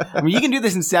picks. So, I mean, you can do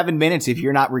this in 7 minutes if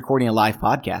you're not recording a live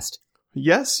podcast.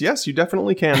 Yes, you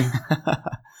definitely can.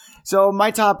 So,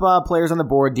 my top players on the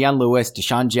board, Deion Lewis,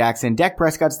 Deshaun Jackson, Dak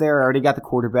Prescott's there. I already got the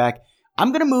quarterback.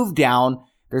 I'm going to move down.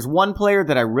 There's one player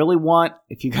that I really want.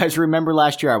 If you guys remember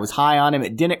last year, I was high on him.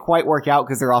 It didn't quite work out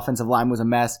because their offensive line was a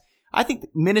mess. I think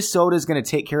Minnesota is going to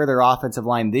take care of their offensive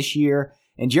line this year.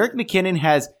 And Jerick McKinnon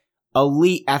has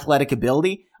elite athletic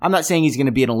ability. I'm not saying he's going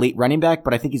to be an elite running back,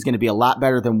 but I think he's going to be a lot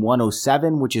better than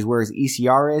 107, which is where his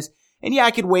ECR is. And yeah,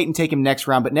 I could wait and take him next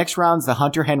round, but next round's the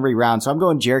Hunter Henry round. So I'm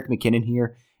going Jerick McKinnon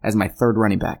here as my 3rd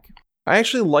running back. I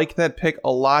actually like that pick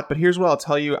a lot, but here's what I'll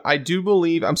tell you. I do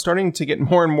believe I'm starting to get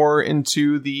more and more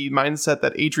into the mindset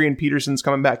that Adrian Peterson's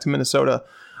coming back to Minnesota.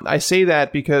 I say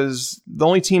that because the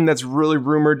only team that's really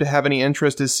rumored to have any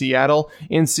interest is Seattle.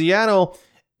 In Seattle,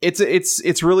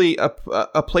 it's really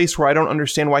a place where I don't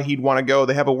understand why he'd want to go.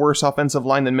 They have a worse offensive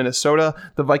line than Minnesota.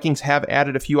 The Vikings have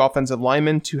added a few offensive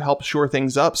linemen to help shore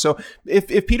things up. So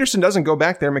if Peterson doesn't go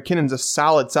back there, McKinnon's a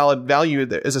solid value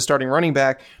as a starting running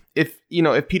back.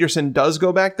 If Peterson does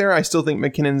go back there, I still think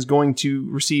McKinnon's going to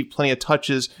receive plenty of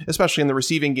touches, especially in the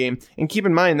receiving game. And keep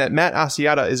in mind that Matt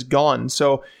Asiata is gone.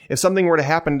 So if something were to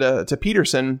happen to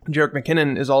Peterson, Jerick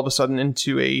McKinnon is all of a sudden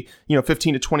into a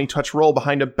 15 to 20 touch role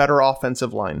behind a better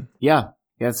offensive line. Yeah,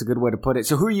 that's a good way to put it.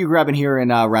 So who are you grabbing here in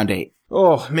round 8?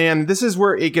 Oh man, this is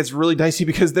where it gets really dicey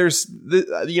because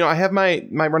I have my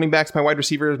running backs, my wide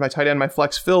receivers, my tight end, my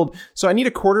flex filled. So I need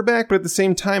a quarterback, but at the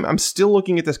same time, I'm still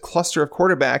looking at this cluster of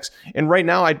quarterbacks. And right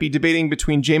now I'd be debating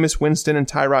between Jameis Winston and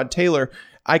Tyrod Taylor.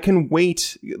 I can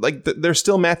wait. There's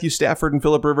still Matthew Stafford and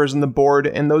Phillip Rivers on the board,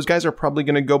 and those guys are probably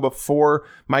going to go before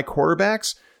my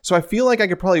quarterbacks. So I feel like I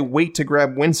could probably wait to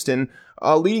grab Winston,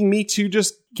 leading me to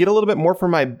just get a little bit more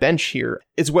from my bench here.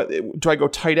 Do I go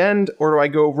tight end or do I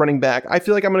go running back? I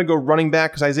feel like I'm going to go running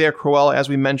back because Isaiah Crowell, as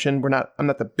we mentioned, I'm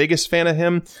not the biggest fan of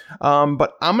him,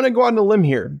 but I'm going to go out on a limb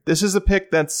here. This is a pick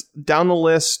that's down the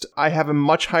list. I have him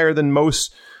much higher than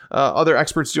most other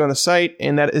experts do on the site,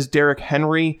 and that is Derrick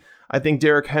Henry. I think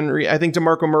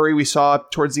DeMarco Murray, we saw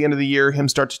towards the end of the year him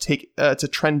start to take to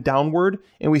trend downward,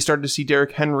 and we started to see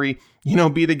Derrick Henry,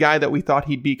 be the guy that we thought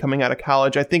he'd be coming out of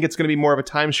college. I think it's going to be more of a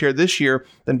timeshare this year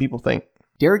than people think.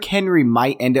 Derrick Henry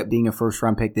might end up being a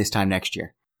 1st-round pick this time next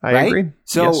year. I agree.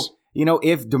 So, yes.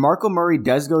 If DeMarco Murray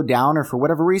does go down or for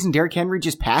whatever reason, Derrick Henry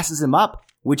just passes him up,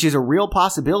 which is a real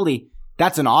possibility,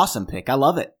 that's an awesome pick. I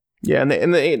love it. Yeah,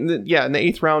 in the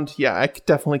 8th round, I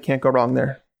definitely can't go wrong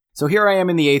there. So here I am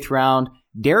in the 8th round.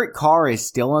 Derek Carr is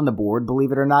still on the board,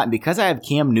 believe it or not. And because I have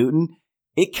Cam Newton,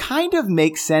 it kind of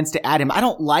makes sense to add him. I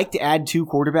don't like to add 2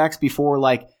 quarterbacks before,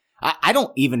 I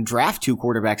don't even draft 2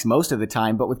 quarterbacks most of the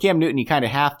time, but with Cam Newton, you kind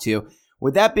of have to.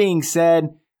 With that being said,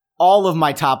 all of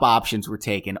my top options were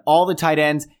taken. All the tight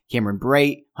ends, Cameron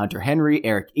Brate, Hunter Henry,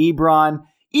 Eric Ebron,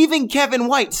 even Kevin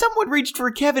White. Someone reached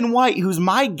for Kevin White, who's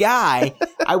my guy.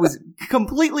 I was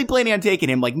completely planning on taking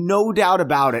him, no doubt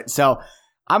about it. So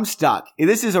I'm stuck.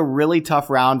 This is a really tough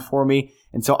round for me.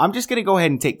 And so I'm just going to go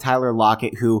ahead and take Tyler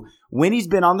Lockett, who, when he's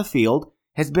been on the field,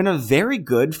 has been a very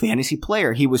good fantasy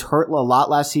player. He was hurt a lot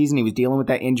last season. He was dealing with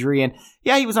that injury. And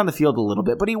yeah, he was on the field a little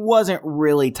bit, but he wasn't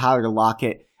really Tyler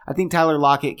Lockett. I think Tyler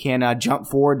Lockett can jump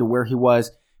forward to where he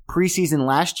was preseason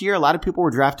last year. A lot of people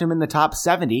were drafting him in the top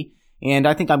 70. And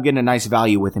I think I'm getting a nice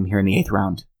value with him here in the 8th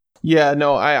round. Yeah,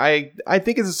 no, I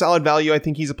think it's a solid value. I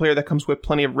think he's a player that comes with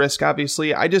plenty of risk,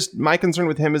 obviously. My concern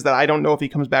with him is that I don't know if he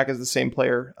comes back as the same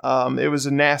player. It was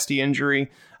a nasty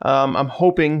injury. I'm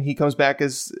hoping he comes back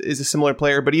as a similar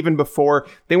player, but even before,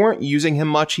 they weren't using him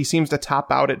much. He seems to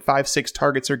top out at 5-6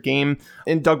 targets per game.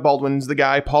 And Doug Baldwin's the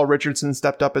guy. Paul Richardson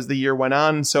stepped up as the year went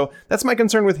on. So that's my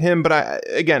concern with him. But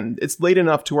again, it's late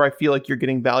enough to where I feel like you're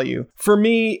getting value. For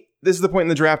me, this is the point in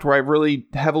the draft where I really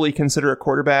heavily consider a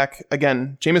quarterback.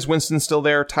 Again, Jameis Winston's still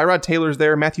there. Tyrod Taylor's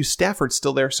there. Matthew Stafford's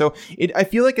still there. So I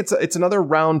feel like it's another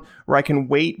round where I can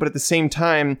wait, but at the same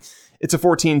time, it's a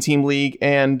 14-team league,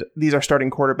 and these are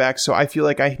starting quarterbacks. So I feel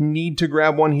like I need to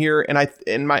grab one here. And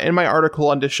in my article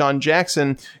on Deshaun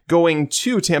Jackson going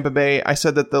to Tampa Bay, I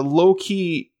said that the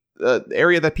low-key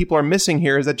area that people are missing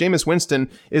here is that Jameis Winston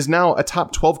is now a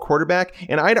top 12 quarterback,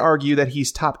 and I'd argue that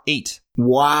he's top 8.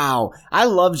 Wow. I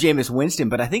love Jameis Winston,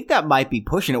 but I think that might be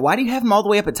pushing it. Why do you have him all the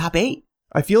way up at top 8?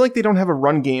 I feel like they don't have a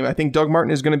run game. I think Doug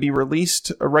Martin is going to be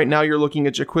released. Right now, you're looking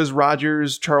at Jacquizz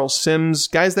Rodgers, Charles Sims,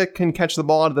 guys that can catch the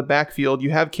ball out of the backfield. You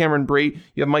have Cameron Brate,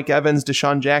 you have Mike Evans,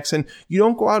 Deshaun Jackson. You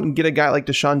don't go out and get a guy like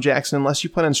Deshaun Jackson unless you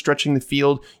plan on stretching the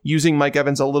field, using Mike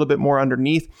Evans a little bit more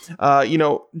underneath.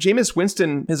 Jameis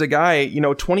Winston is a guy,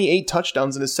 28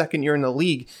 touchdowns in his second year in the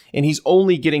league, and he's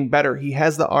only getting better. He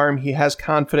has the arm, he has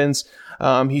confidence.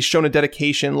 He's shown a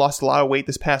dedication, lost a lot of weight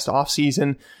this past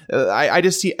offseason. I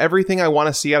just see everything I want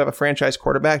to see out of a franchise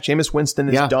quarterback. Jameis Winston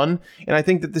is done. And I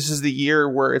think that this is the year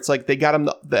where it's like they got him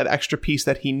that extra piece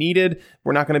that he needed.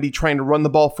 We're not going to be trying to run the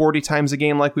ball 40 times a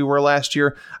game like we were last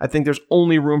year. I think there's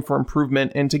only room for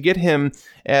improvement. And to get him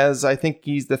as I think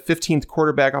he's the 15th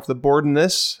quarterback off the board in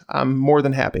this, I'm more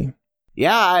than happy.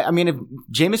 Yeah, I mean, if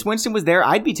Jameis Winston was there,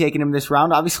 I'd be taking him this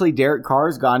round. Obviously, Derek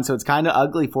Carr's gone, so it's kind of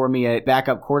ugly for me at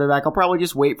backup quarterback. I'll probably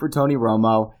just wait for Tony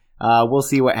Romo. We'll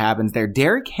see what happens there.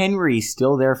 Derrick Henry's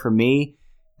still there for me.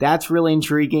 That's really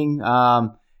intriguing.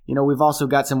 We've also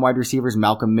got some wide receivers,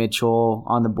 Malcolm Mitchell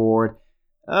on the board.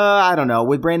 I don't know.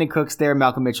 With Brandon Cooks there,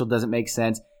 Malcolm Mitchell doesn't make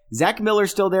sense. Zach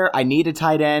Miller's still there. I need a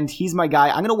tight end. He's my guy.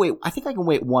 I'm going to wait. I think I can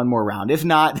wait one more round. If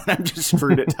not, then I'm just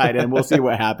screwed at tight end. We'll see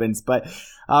what happens. But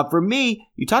for me,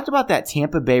 you talked about that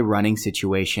Tampa Bay running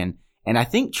situation, and I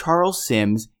think Charles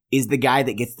Sims is the guy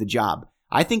that gets the job.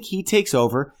 I think he takes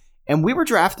over, and we were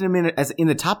drafting him in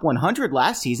the top 100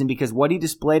 last season because what he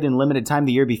displayed in limited time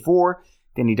the year before,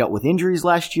 then he dealt with injuries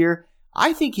last year.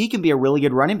 I think he can be a really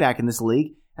good running back in this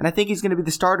league. And I think he's going to be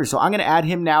the starter. So I'm going to add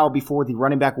him now before the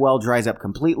running back well dries up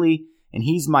completely. And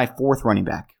he's my 4th running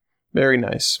back. Very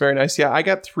nice. Very nice. Yeah, I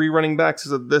got 3 running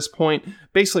backs at this point.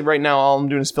 Basically, right now, all I'm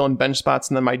doing is filling bench spots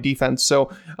and then my defense.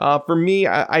 So for me,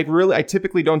 I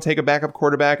typically don't take a backup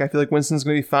quarterback. I feel like Winston's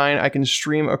going to be fine. I can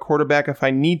stream a quarterback if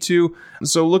I need to.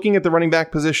 So looking at the running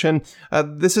back position,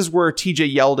 this is where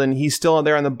TJ Yeldon, he's still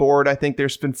there on the board. I think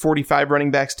there's been 45 running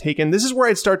backs taken. This is where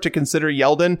I'd start to consider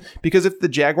Yeldon, because if the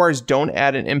Jaguars don't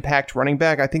add an impact running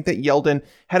back, I think that Yeldon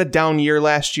had a down year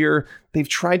last year. They've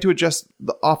tried to adjust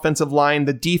the offensive line.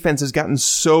 The defense has gotten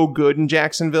so good in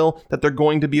Jacksonville that they're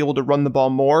going to be able to run the ball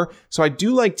more. So I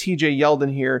do like TJ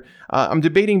Yeldon here. I'm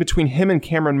debating between him and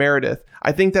Cameron Meredith.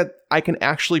 I think that I can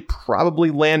actually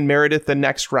probably land Meredith the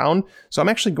next round. So I'm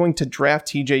actually going to draft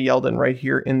TJ Yeldon right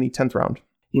here in the 10th round.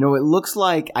 It looks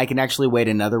like I can actually wait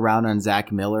another round on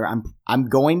Zach Miller. I'm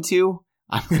going to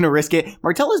risk it.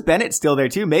 Martellus Bennett's still there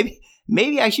too.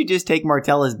 Maybe I should just take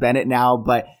Martellus Bennett now,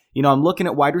 but I'm looking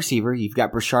at wide receiver. You've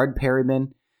got Brashard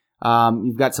Perryman.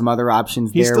 You've got some other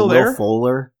options there. He's still there? Will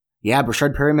Fuller. Yeah,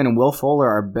 Brashard Perryman and Will Fuller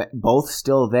are both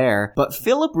still there. But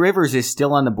Phillip Rivers is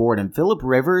still on the board, and Phillip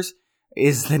Rivers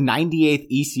is the 98th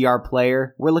ECR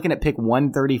player. We're looking at pick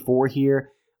 134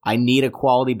 here. I need a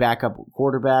quality backup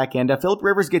quarterback, and Phillip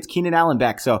Rivers gets Keenan Allen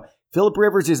back. So Phillip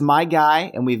Rivers is my guy,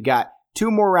 and we've got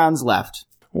 2 more rounds left.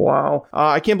 Wow.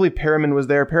 I can't believe Perriman was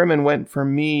there. Perriman went for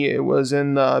me. It was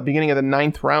in the beginning of the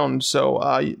 9th round. So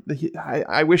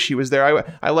I wish he was there.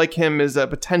 I like him as a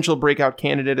potential breakout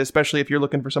candidate, especially if you're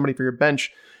looking for somebody for your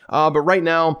bench. But right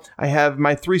now, I have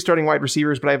my 3 starting wide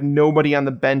receivers, but I have nobody on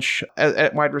the bench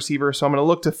at wide receiver. So I'm going to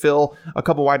look to fill a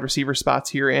couple wide receiver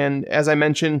spots here. And as I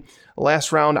mentioned,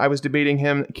 last round, I was debating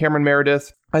him, Cameron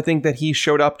Meredith. I think that he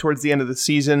showed up towards the end of the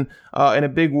season in a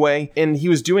big way, and he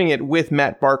was doing it with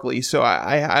Matt Barkley. So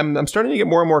I'm starting to get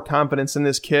more and more confidence in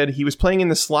this kid. He was playing in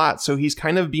the slot, so he's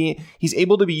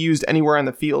able to be used anywhere on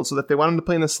the field. So if they want him to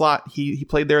play in the slot, he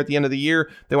played there at the end of the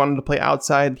year. They want him to play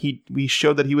outside. We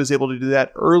showed that he was able to do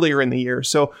that earlier in the year.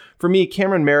 So for me,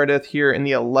 Cameron Meredith here in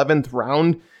the 11th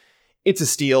round, it's a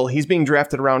steal. He's being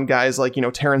drafted around guys like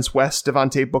Terrence West,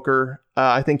 Devontae Booker.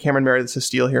 I think Cameron Meredith's a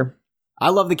steal here. I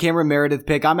love the Cameron Meredith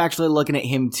pick. I'm actually looking at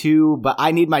him too, but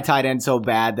I need my tight end so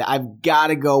bad that I've got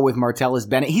to go with Martellus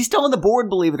Bennett. He's still on the board,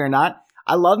 believe it or not.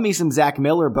 I love me some Zach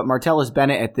Miller, but Martellus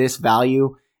Bennett at this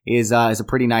value is a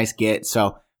pretty nice get.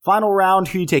 So final round,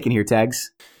 who are you taking here,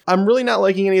 Tags? I'm really not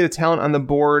liking any of the talent on the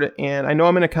board, and I know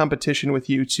I'm in a competition with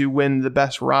you to win the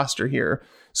best roster here.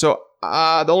 So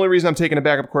the only reason I'm taking a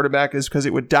backup quarterback is because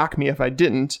it would dock me if I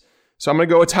didn't. So I'm going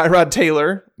to go with Tyrod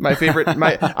Taylor, my favorite.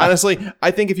 Honestly, I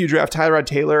think if you draft Tyrod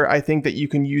Taylor, I think that you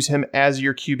can use him as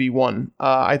your QB1.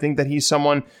 I think that he's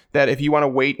someone that if you want to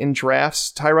wait in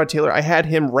drafts, Tyrod Taylor, I had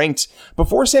him ranked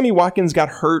before Sammy Watkins got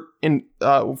hurt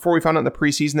before we found out in the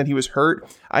preseason that he was hurt.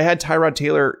 I had Tyrod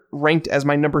Taylor ranked as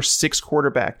my number 6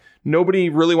 quarterback. Nobody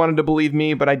really wanted to believe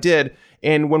me, but I did.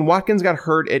 And when Watkins got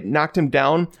hurt, it knocked him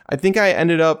down. I think I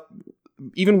ended up,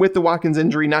 even with the Watkins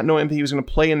injury, not knowing if he was going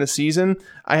to play in the season,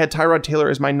 I had Tyrod Taylor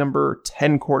as my number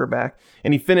 10 quarterback,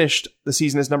 and he finished the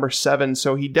season as number 7,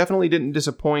 so he definitely didn't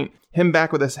disappoint. Him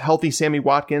back with a healthy Sammy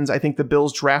Watkins. I think the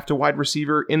Bills draft a wide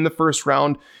receiver in the first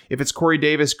round. If it's Corey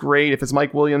Davis, great. If it's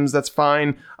Mike Williams, that's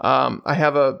fine. I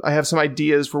have some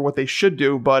ideas for what they should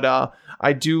do, but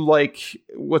I do like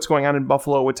what's going on in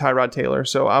Buffalo with Tyrod Taylor,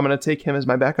 so I'm going to take him as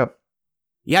my backup.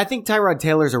 Yeah, I think Tyrod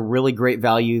Taylor's a really great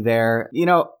value there. You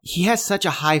know, he has such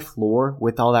a high floor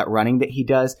with all that running that he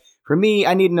does. For me,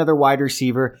 I need another wide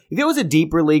receiver. If it was a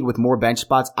deeper league with more bench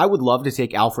spots, I would love to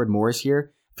take Alfred Morris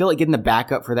here. I feel like getting the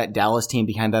backup for that Dallas team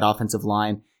behind that offensive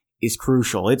line is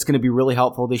crucial. It's going to be really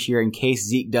helpful this year in case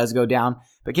Zeke does go down.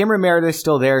 But Cameron Meredith's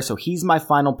still there, so he's my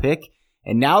final pick.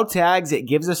 And now, Tags, it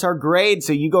gives us our grade.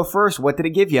 So you go first. What did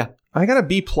it give you? I got a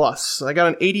B+. I got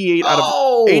an 88 out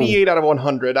of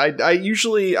 100.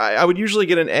 I would usually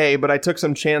get an A, but I took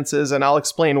some chances, and I'll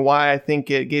explain why I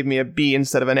think it gave me a B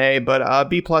instead of an A. But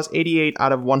B+, 88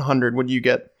 out of 100. What do you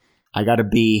get? I got a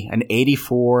B, an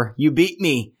 84. You beat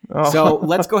me. Oh. So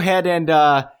let's go ahead and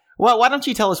why don't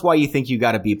you tell us why you think you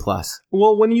got a B+?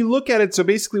 Well, when you look at it, so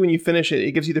basically when you finish it,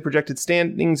 it gives you the projected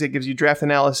standings, it gives you draft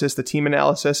analysis, the team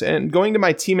analysis, and going to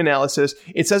my team analysis,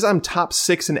 it says I'm top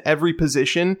 6 in every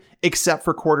position except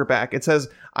for quarterback. It says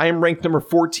I am ranked number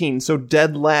 14, so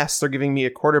dead last they're giving me a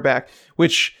quarterback,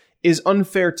 which is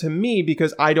unfair to me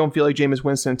because I don't feel like Jameis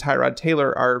Winston and Tyrod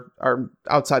Taylor are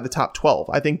outside the top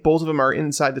 12. I think both of them are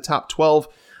inside the top 12.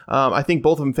 I think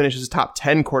both of them finish as top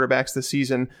 10 quarterbacks this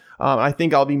season. I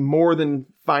think I'll be more than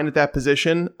fine at that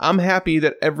position. I'm happy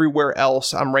that everywhere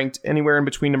else I'm ranked anywhere in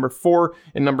between number 4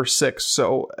 and number 6.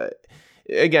 So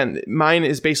again, mine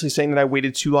is basically saying that I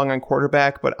waited too long on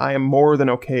quarterback, but I am more than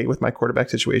okay with my quarterback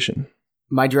situation.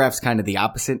 My draft's kind of the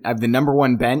opposite. I have the number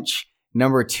 1 bench,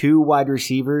 number 2 wide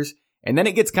receivers, and then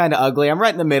it gets kind of ugly. I'm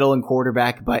right in the middle in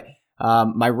quarterback, but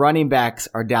my running backs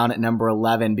are down at number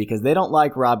 11 because they don't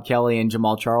like Rob Kelly and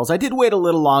Jamal Charles. I did wait a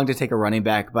little long to take a running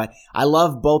back, but I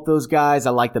love both those guys.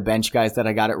 I like the bench guys that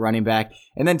I got at running back.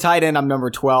 And then tight end, I'm number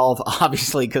 12,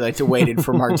 obviously, because I waited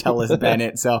for Martellus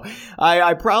Bennett. So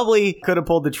I probably could have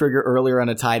pulled the trigger earlier on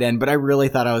a tight end, but I really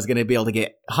thought I was going to be able to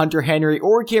get Hunter Henry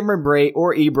or Cameron Brate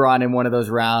or Ebron in one of those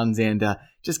rounds, and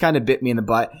just kind of bit me in the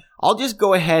butt. I'll just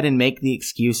go ahead and make the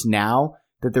excuse now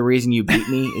that the reason you beat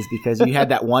me is because you had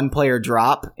that one player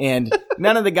drop, and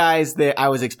none of the guys that I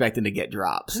was expecting to get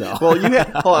dropped. So, well, you had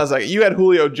hold on a second. You had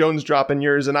Julio Jones drop in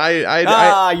yours, and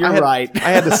you're right.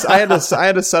 I had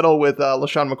to settle with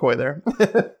LaShawn McCoy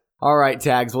there. All right,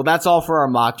 Tags. Well, that's all for our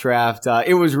mock draft.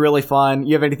 It was really fun.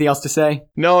 You have anything else to say?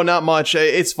 No, not much.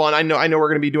 It's fun. I know we're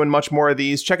going to be doing much more of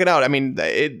these. Check it out. I mean,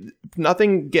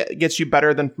 nothing gets you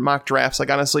better than mock drafts.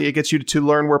 Like, honestly, it gets you to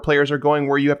learn where players are going,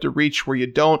 where you have to reach, where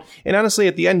you don't. And honestly,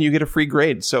 at the end, you get a free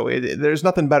grade. So there's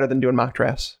nothing better than doing mock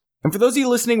drafts. And for those of you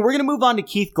listening, we're going to move on to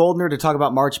Keith Goldner to talk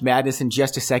about March Madness in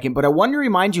just a second. But I want to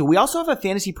remind you, we also have a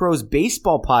Fantasy Pros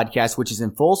baseball podcast, which is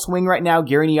in full swing right now,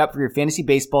 gearing you up for your fantasy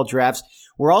baseball drafts.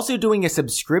 We're also doing a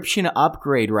subscription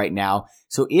upgrade right now.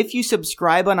 So if you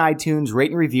subscribe on iTunes, rate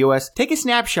and review us, take a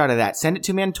snapshot of that. Send it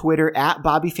to me on Twitter at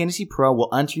BobbyFantasyPro.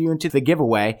 We'll enter you into the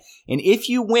giveaway. And if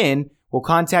you win, we'll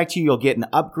contact you. You'll get an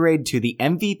upgrade to the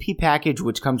MVP package,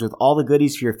 which comes with all the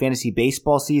goodies for your fantasy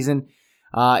baseball season.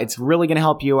 It's really going to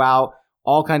help you out.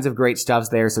 All kinds of great stuff's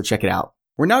there, so check it out.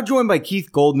 We're now joined by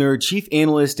Keith Goldner, Chief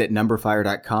Analyst at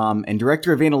NumberFire.com and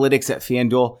Director of Analytics at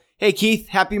FanDuel. Hey, Keith,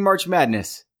 happy March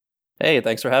Madness. Hey,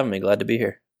 thanks for having me. Glad to be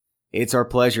here. It's our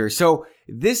pleasure. So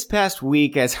this past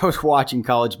week, as I was watching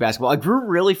college basketball, I grew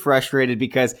really frustrated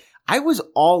because I was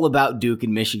all about Duke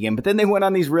and Michigan, but then they went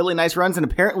on these really nice runs, and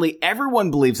apparently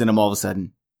everyone believes in them all of a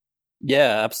sudden.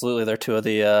 Yeah, absolutely. They're two of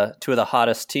the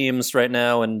hottest teams right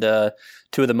now, and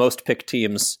two of the most picked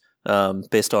teams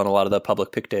based on a lot of the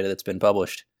public pick data that's been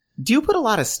published. Do you put a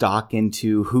lot of stock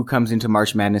into who comes into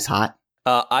March Madness hot?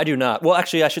 I do not. Well,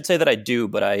 actually, I should say that I do,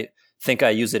 but I think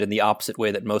I use it in the opposite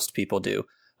way that most people do.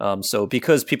 So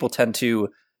because people tend to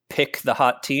pick the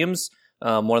hot teams,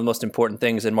 one of the most important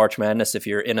things in March Madness, if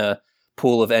you're in a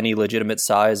pool of any legitimate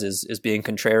size, is being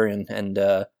contrarian, and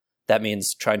that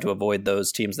means trying to avoid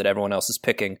those teams that everyone else is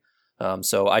picking.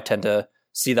 So I tend to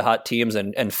see the hot teams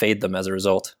and fade them as a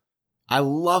result. I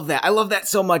love that. I love that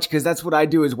so much because that's what I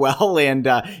do as well. And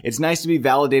it's nice to be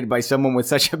validated by someone with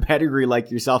such a pedigree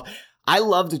like yourself. I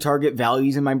love to target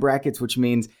values in my brackets, which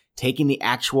means taking the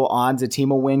actual odds a team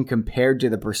will win compared to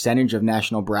the percentage of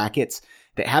national brackets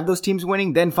that have those teams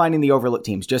winning, then finding the overlooked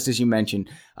teams, just as you mentioned.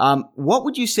 What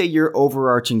would you say your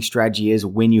overarching strategy is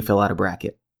when you fill out a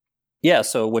bracket? Yeah,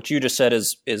 so what you just said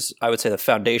is I would say the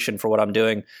foundation for what I'm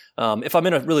doing. If I'm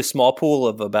in a really small pool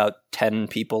of about 10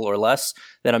 people or less,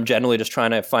 then I'm generally just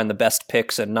trying to find the best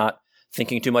picks and not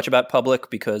thinking too much about public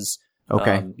because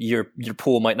your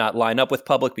pool might not line up with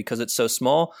public because it's so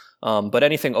small. But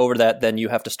anything over that, then you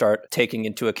have to start taking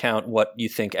into account what you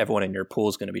think everyone in your pool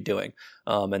is going to be doing.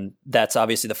 And that's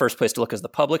obviously the first place to look is the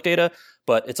public data,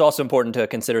 but it's also important to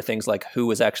consider things like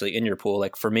who is actually in your pool.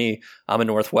 Like for me, I'm a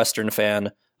Northwestern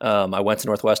fan. I went to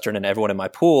Northwestern and everyone in my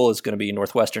pool is going to be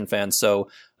Northwestern fans. So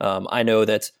I know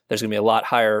that there's going to be a lot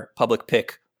higher public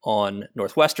pick on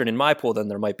Northwestern in my pool than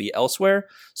there might be elsewhere.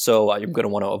 So I'm going to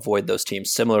want to avoid those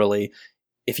teams. Similarly,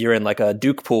 if you're in like a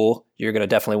Duke pool, you're going to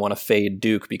definitely want to fade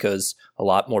Duke because a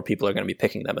lot more people are going to be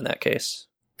picking them in that case.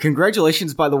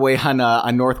 Congratulations, by the way,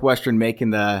 on Northwestern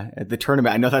making the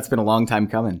tournament. I know that's been a long time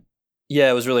coming. Yeah,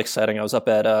 it was really exciting. I was up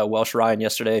at Welsh Ryan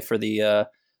yesterday for the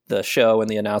show and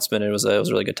the announcement. It was a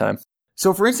really good time.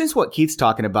 So for instance, what Keith's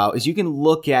talking about is you can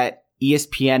look at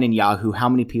ESPN and Yahoo, how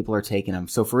many people are taking them.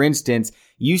 So for instance,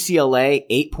 UCLA,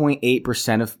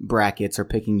 8.8% of brackets are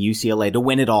picking UCLA to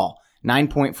win it all,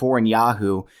 9.4 in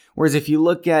Yahoo. Whereas if you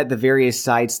look at the various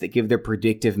sites that give their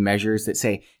predictive measures that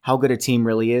say how good a team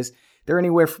really is, they're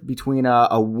anywhere between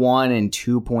a 1 and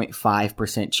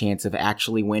 2.5% chance of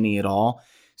actually winning it all.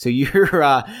 So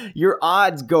your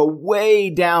odds go way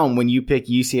down when you pick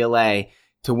UCLA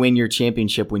to win your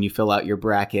championship when you fill out your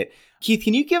bracket. Keith,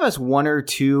 can you give us one or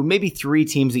two, maybe three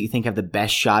teams that you think have the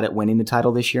best shot at winning the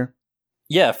title this year?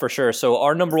 Yeah, for sure. So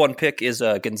our number one pick is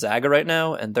Gonzaga right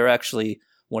now, and they're actually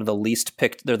one of the least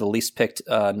picked. They're the least picked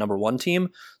number one team.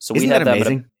 So Isn't we have that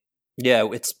amazing? Yeah,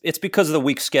 it's because of the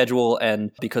weak schedule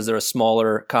and because they're a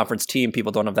smaller conference team.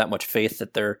 People don't have that much faith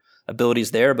that their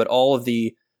ability's there, but all of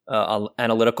the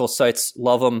analytical sites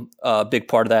love them. A big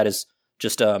part of that is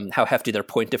just how hefty their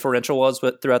point differential was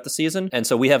throughout the season. And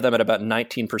so we have them at about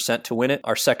 19% to win it.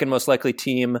 Our second most likely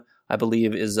team, I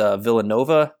believe, is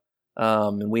Villanova.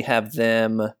 And we have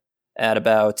them at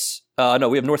about,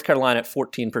 we have North Carolina at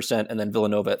 14% and then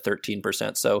Villanova at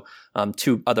 13%. So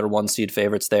two other one seed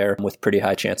favorites there with pretty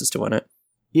high chances to win it.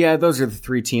 Yeah, those are the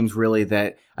three teams really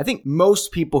that I think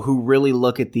most people who really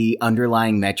look at the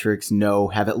underlying metrics know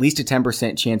have at least a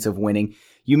 10% chance of winning.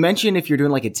 You mentioned if you're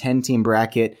doing like a 10-team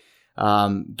bracket,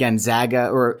 Gonzaga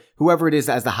or whoever it is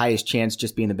that has the highest chance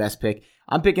just being the best pick.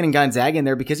 I'm picking Gonzaga in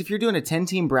there because if you're doing a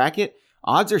 10-team bracket,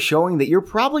 odds are showing that you're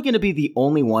probably going to be the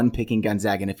only one picking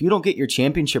Gonzaga. And if you don't get your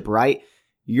championship right,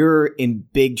 you're in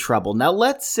big trouble. Now,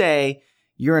 let's say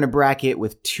you're in a bracket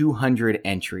with 200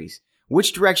 entries.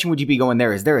 Which direction would you be going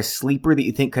there? Is there a sleeper that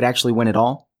you think could actually win it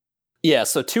all? Yeah,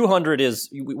 so 200 is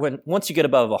once you get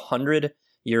above 100,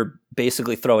 you're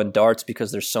basically throwing darts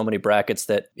because there's so many brackets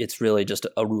that it's really just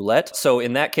a roulette. So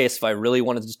in that case, if I really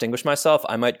want to distinguish myself,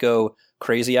 I might go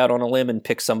crazy out on a limb and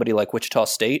pick somebody like Wichita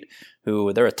State,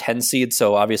 who they're a 10 seed.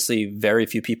 So obviously very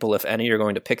few people, if any, are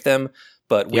going to pick them.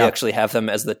 But we actually have them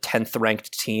as the 10th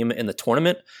ranked team in the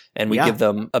tournament. And we give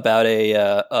them about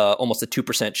almost a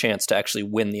 2% chance to actually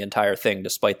win the entire thing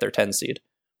despite their 10 seed.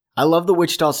 I love the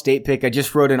Wichita State pick. I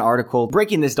just wrote an article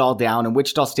breaking this all down, and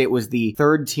Wichita State was the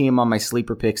third team on my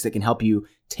sleeper picks that can help you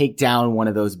take down one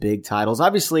of those big titles.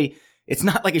 Obviously, it's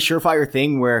not like a surefire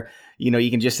thing where,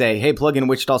 you can just say, hey, plug in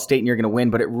Wichita State and you're going to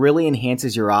win, but it really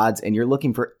enhances your odds, and you're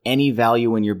looking for any value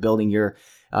when you're building your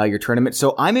tournament.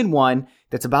 So I'm in one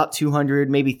that's about 200,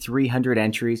 maybe 300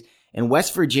 entries, and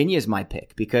West Virginia is my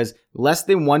pick because less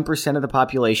than 1% of the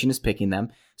population is picking them.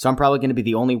 So I'm probably going to be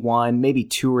the only one, maybe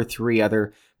 2 or 3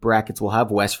 other brackets will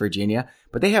have West Virginia,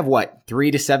 but they have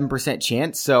 3 to 7%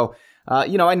 chance. So, I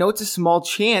know it's a small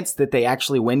chance that they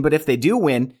actually win, but if they do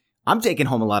win, I'm taking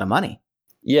home a lot of money.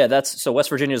 Yeah, so West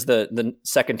Virginia is the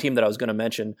second team that I was going to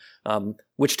mention.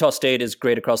 Wichita State is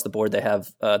great across the board. They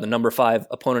have the number 5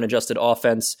 opponent adjusted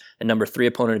offense and number 3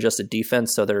 opponent adjusted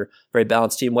defense. So they're a very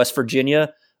balanced team. West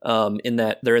Virginia, in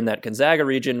that they're in that Gonzaga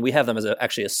region, we have them as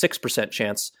actually a 6%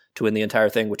 chance to win the entire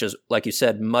thing, which is, like you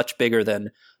said, much bigger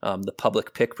than the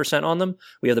public pick percent on them.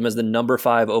 We have them as the number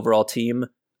 5 overall team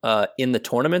in the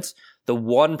tournaments. The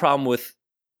one problem with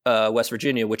West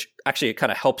Virginia, which actually it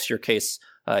kind of helps your case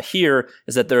here,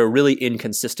 is that they're a really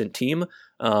inconsistent team.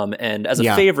 And as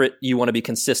a favorite, you want to be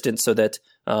consistent so that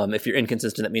if you're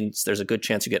inconsistent, that means there's a good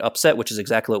chance you get upset, which is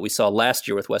exactly what we saw last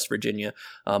year with West Virginia.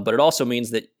 But it also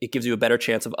means that it gives you a better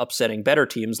chance of upsetting better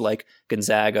teams like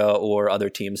Gonzaga or other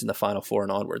teams in the Final Four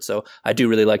and onward. So I do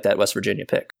really like that West Virginia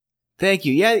pick. Thank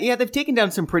you. Yeah, they've taken down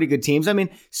some pretty good teams. I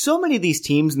mean, so many of these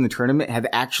teams in the tournament have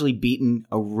actually beaten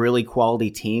a really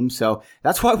quality team. So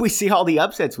that's why we see all the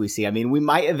upsets we see. I mean, we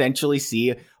might eventually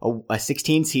see a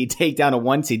 16 seed take down a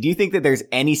 1 seed. Do you think that there's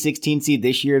any 16 seed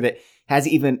this year that has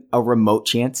even a remote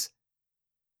chance?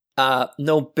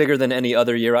 No bigger than any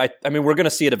other year. I mean, we're going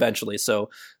to see it eventually. So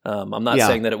I'm not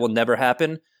saying that it will never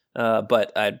happen.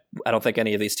 But I don't think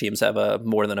any of these teams have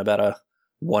more than about a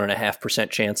 1.5%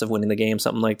 chance of winning the game,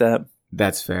 something like that.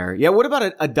 That's fair. Yeah. What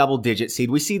about a double-digit seed?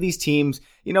 We see these teams,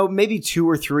 maybe 2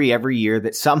 or 3 every year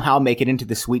that somehow make it into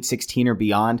the Sweet 16 or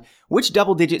beyond. Which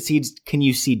double-digit seeds can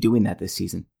you see doing that this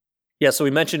season? Yeah, so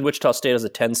we mentioned Wichita State as a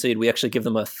 10 seed. We actually give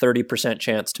them a 30%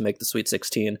 chance to make the Sweet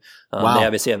 16. Wow. They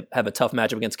obviously have a tough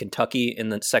matchup against Kentucky in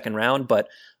the second round, but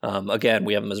again,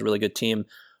 we have them as a really good team.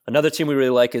 Another team we really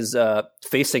like is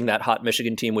facing that hot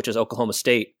Michigan team, which is Oklahoma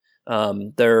State.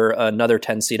 They're another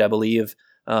 10 seed, I believe,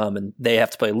 and they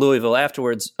have to play Louisville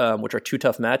afterwards, which are 2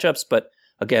 tough matchups. But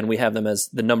again, we have them as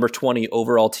the number 20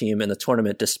 overall team in the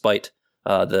tournament, despite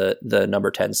the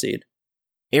number 10 seed.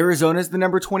 Arizona's the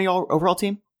number 20 overall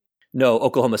team? No,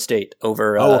 Oklahoma State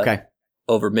over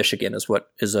over Michigan is one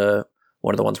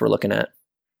of the ones we're looking at.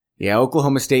 Yeah,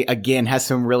 Oklahoma State, again, has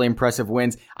some really impressive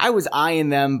wins. I was eyeing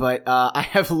them, but I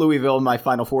have Louisville in my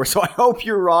Final Four, so I hope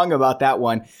you're wrong about that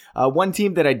one. One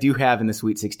team that I do have in the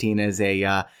Sweet 16 as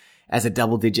a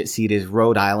double-digit seed is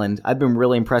Rhode Island. I've been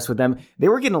really impressed with them. They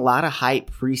were getting a lot of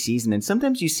hype preseason, and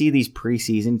sometimes you see these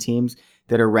preseason teams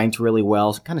that are ranked really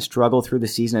well kind of struggle through the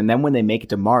season, and then when they make it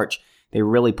to March, they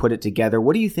really put it together.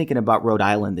 What are you thinking about Rhode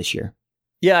Island this year?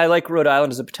 Yeah, I like Rhode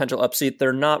Island as a potential upseed.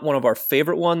 They're not one of our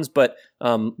favorite ones, but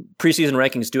preseason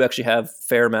rankings do actually have a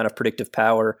fair amount of predictive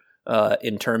power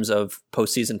in terms of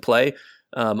postseason play.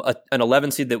 An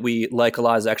 11 seed that we like a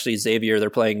lot is actually Xavier. They're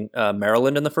playing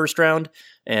Maryland in the first round,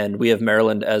 and we have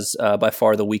Maryland as by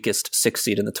far the weakest 6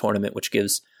 seed in the tournament, which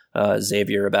gives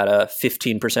Xavier about a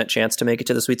 15% chance to make it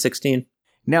to the Sweet 16.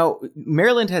 Now,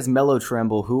 Maryland has Melo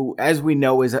Trimble, who, as we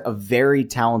know, is a very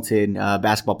talented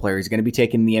basketball player. He's going to be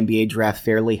taking the NBA draft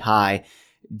fairly high.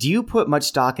 Do you put much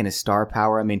stock in his star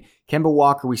power? I mean, Kemba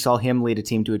Walker, we saw him lead a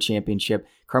team to a championship.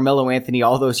 Carmelo Anthony,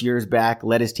 all those years back,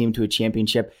 led his team to a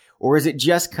championship. Or is it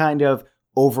just kind of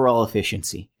overall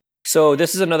efficiency? So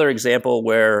this is another example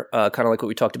where, kind of like what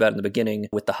we talked about in the beginning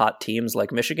with the hot teams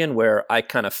like Michigan, where I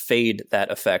kind of fade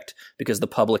that effect because the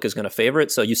public is going to favor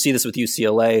it. So you see this with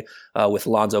UCLA, with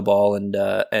Lonzo Ball and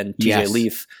TJ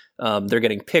Leaf. They're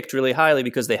getting picked really highly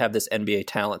because they have this NBA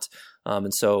talent.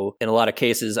 And so in a lot of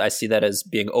cases, I see that as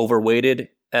being overweighted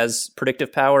as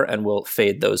predictive power and will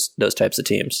fade those types of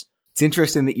teams. It's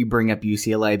interesting that you bring up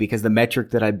UCLA because the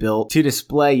metric that I built to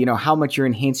display, how much you're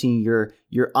enhancing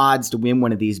your odds to win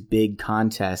one of these big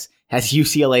contests has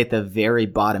UCLA at the very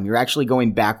bottom. You're actually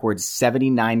going backwards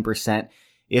 79%.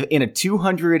 If in a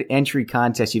 200 entry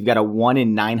contest, you've got a 1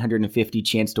 in 950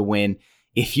 chance to win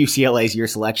if UCLA is your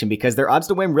selection because their odds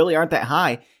to win really aren't that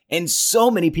high. And so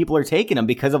many people are taking them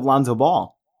because of Lonzo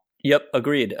Ball. Yep,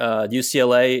 agreed.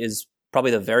 UCLA is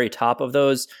probably the very top of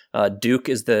those. Duke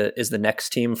is the next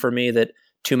team for me that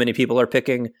too many people are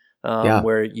picking,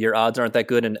 where your odds aren't that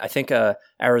good. And I think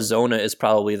Arizona is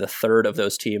probably the third of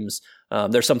those teams.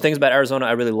 There's some things about Arizona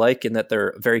I really like in that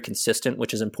they're very consistent,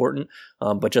 which is important.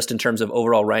 But just in terms of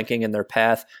overall ranking and their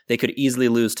path, they could easily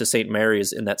lose to St.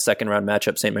 Mary's in that second round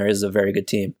matchup. St. Mary's is a very good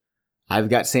team. I've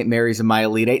got St. Mary's in my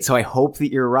Elite Eight, so I hope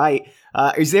that you're right.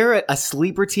 Is there a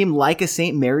sleeper team like a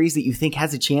St. Mary's that you think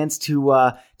has a chance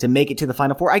to make it to the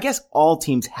Final Four? I guess all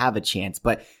teams have a chance,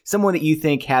 but someone that you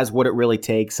think has what it really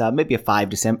takes, maybe a 5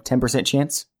 to 10%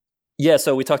 chance? Yeah,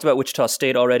 so we talked about Wichita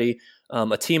State already.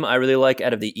 A team I really like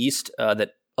out of the East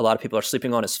that a lot of people are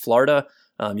sleeping on is Florida.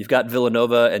 You've got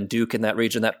Villanova and Duke in that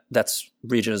region. That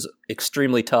region is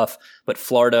extremely tough, but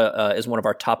Florida is one of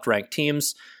our top-ranked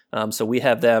teams. So we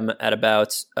have them at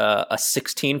about a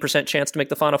 16% chance to make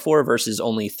the Final Four versus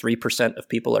only 3% of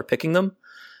people are picking them.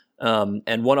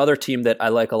 And one other team that I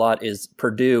like a lot is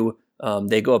Purdue.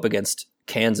 They go up against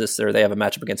Kansas, or they have a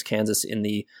matchup against Kansas in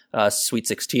the Sweet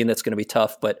 16 that's going to be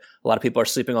tough, but a lot of people are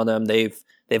sleeping on them. They've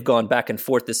they've gone back and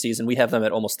forth this season. We have them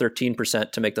at almost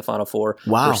 13% to make the Final Four.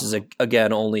 Wow. Versus,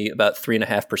 again, only about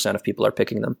 3.5% of people are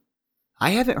picking them.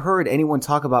 I haven't heard anyone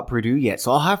talk about Purdue yet,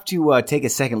 so I'll have to take a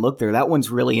second look there. That one's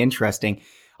really interesting.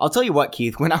 I'll tell you what,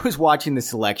 Keith, when I was watching the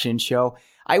selection show,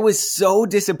 I was so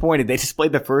disappointed. They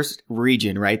displayed the first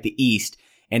region, right, the East,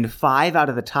 and 5 out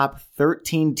of the top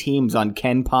 13 teams on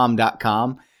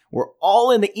KenPom.com were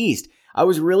all in the East. I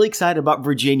was really excited about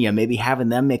Virginia, maybe having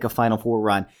them make a Final Four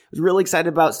run. I was really excited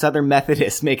about Southern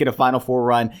Methodist making a Final Four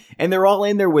run. And they're all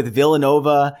in there with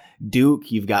Villanova,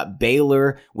 Duke, you've got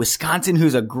Baylor, Wisconsin,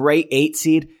 who's a great 8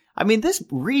 seed. I mean, this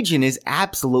region is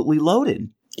absolutely loaded.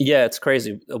 Yeah, it's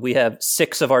crazy. We have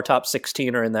 6 of our top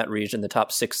 16 are in that region, the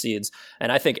top 6 seeds. And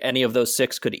I think any of those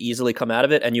 6 could easily come out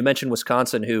of it. And you mentioned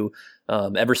Wisconsin, who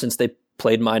ever since they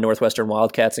played my Northwestern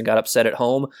Wildcats and got upset at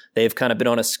home, they've kind of been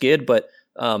on a skid, but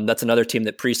that's another team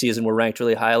that preseason were ranked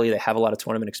really highly. They have a lot of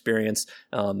tournament experience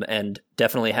and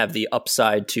definitely have the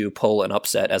upside to pull an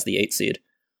upset as the 8 seed.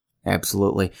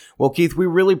 Absolutely. Well, Keith, we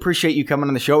really appreciate you coming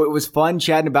on the show. It was fun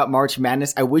chatting about March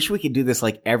Madness. I wish we could do this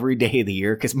like every day of the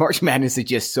year because March Madness is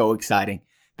just so exciting.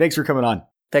 Thanks for coming on.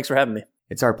 Thanks for having me.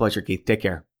 It's our pleasure, Keith. Take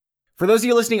care. For those of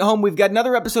you listening at home, we've got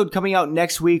another episode coming out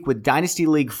next week with Dynasty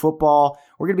League Football.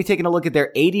 We're going to be taking a look at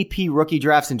their ADP rookie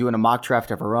drafts and doing a mock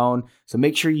draft of our own. So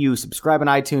make sure you subscribe on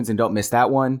iTunes and don't miss that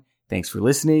one. Thanks for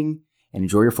listening and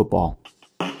enjoy your football.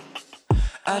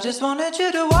 I just wanted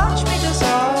you to watch me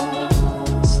dissolve.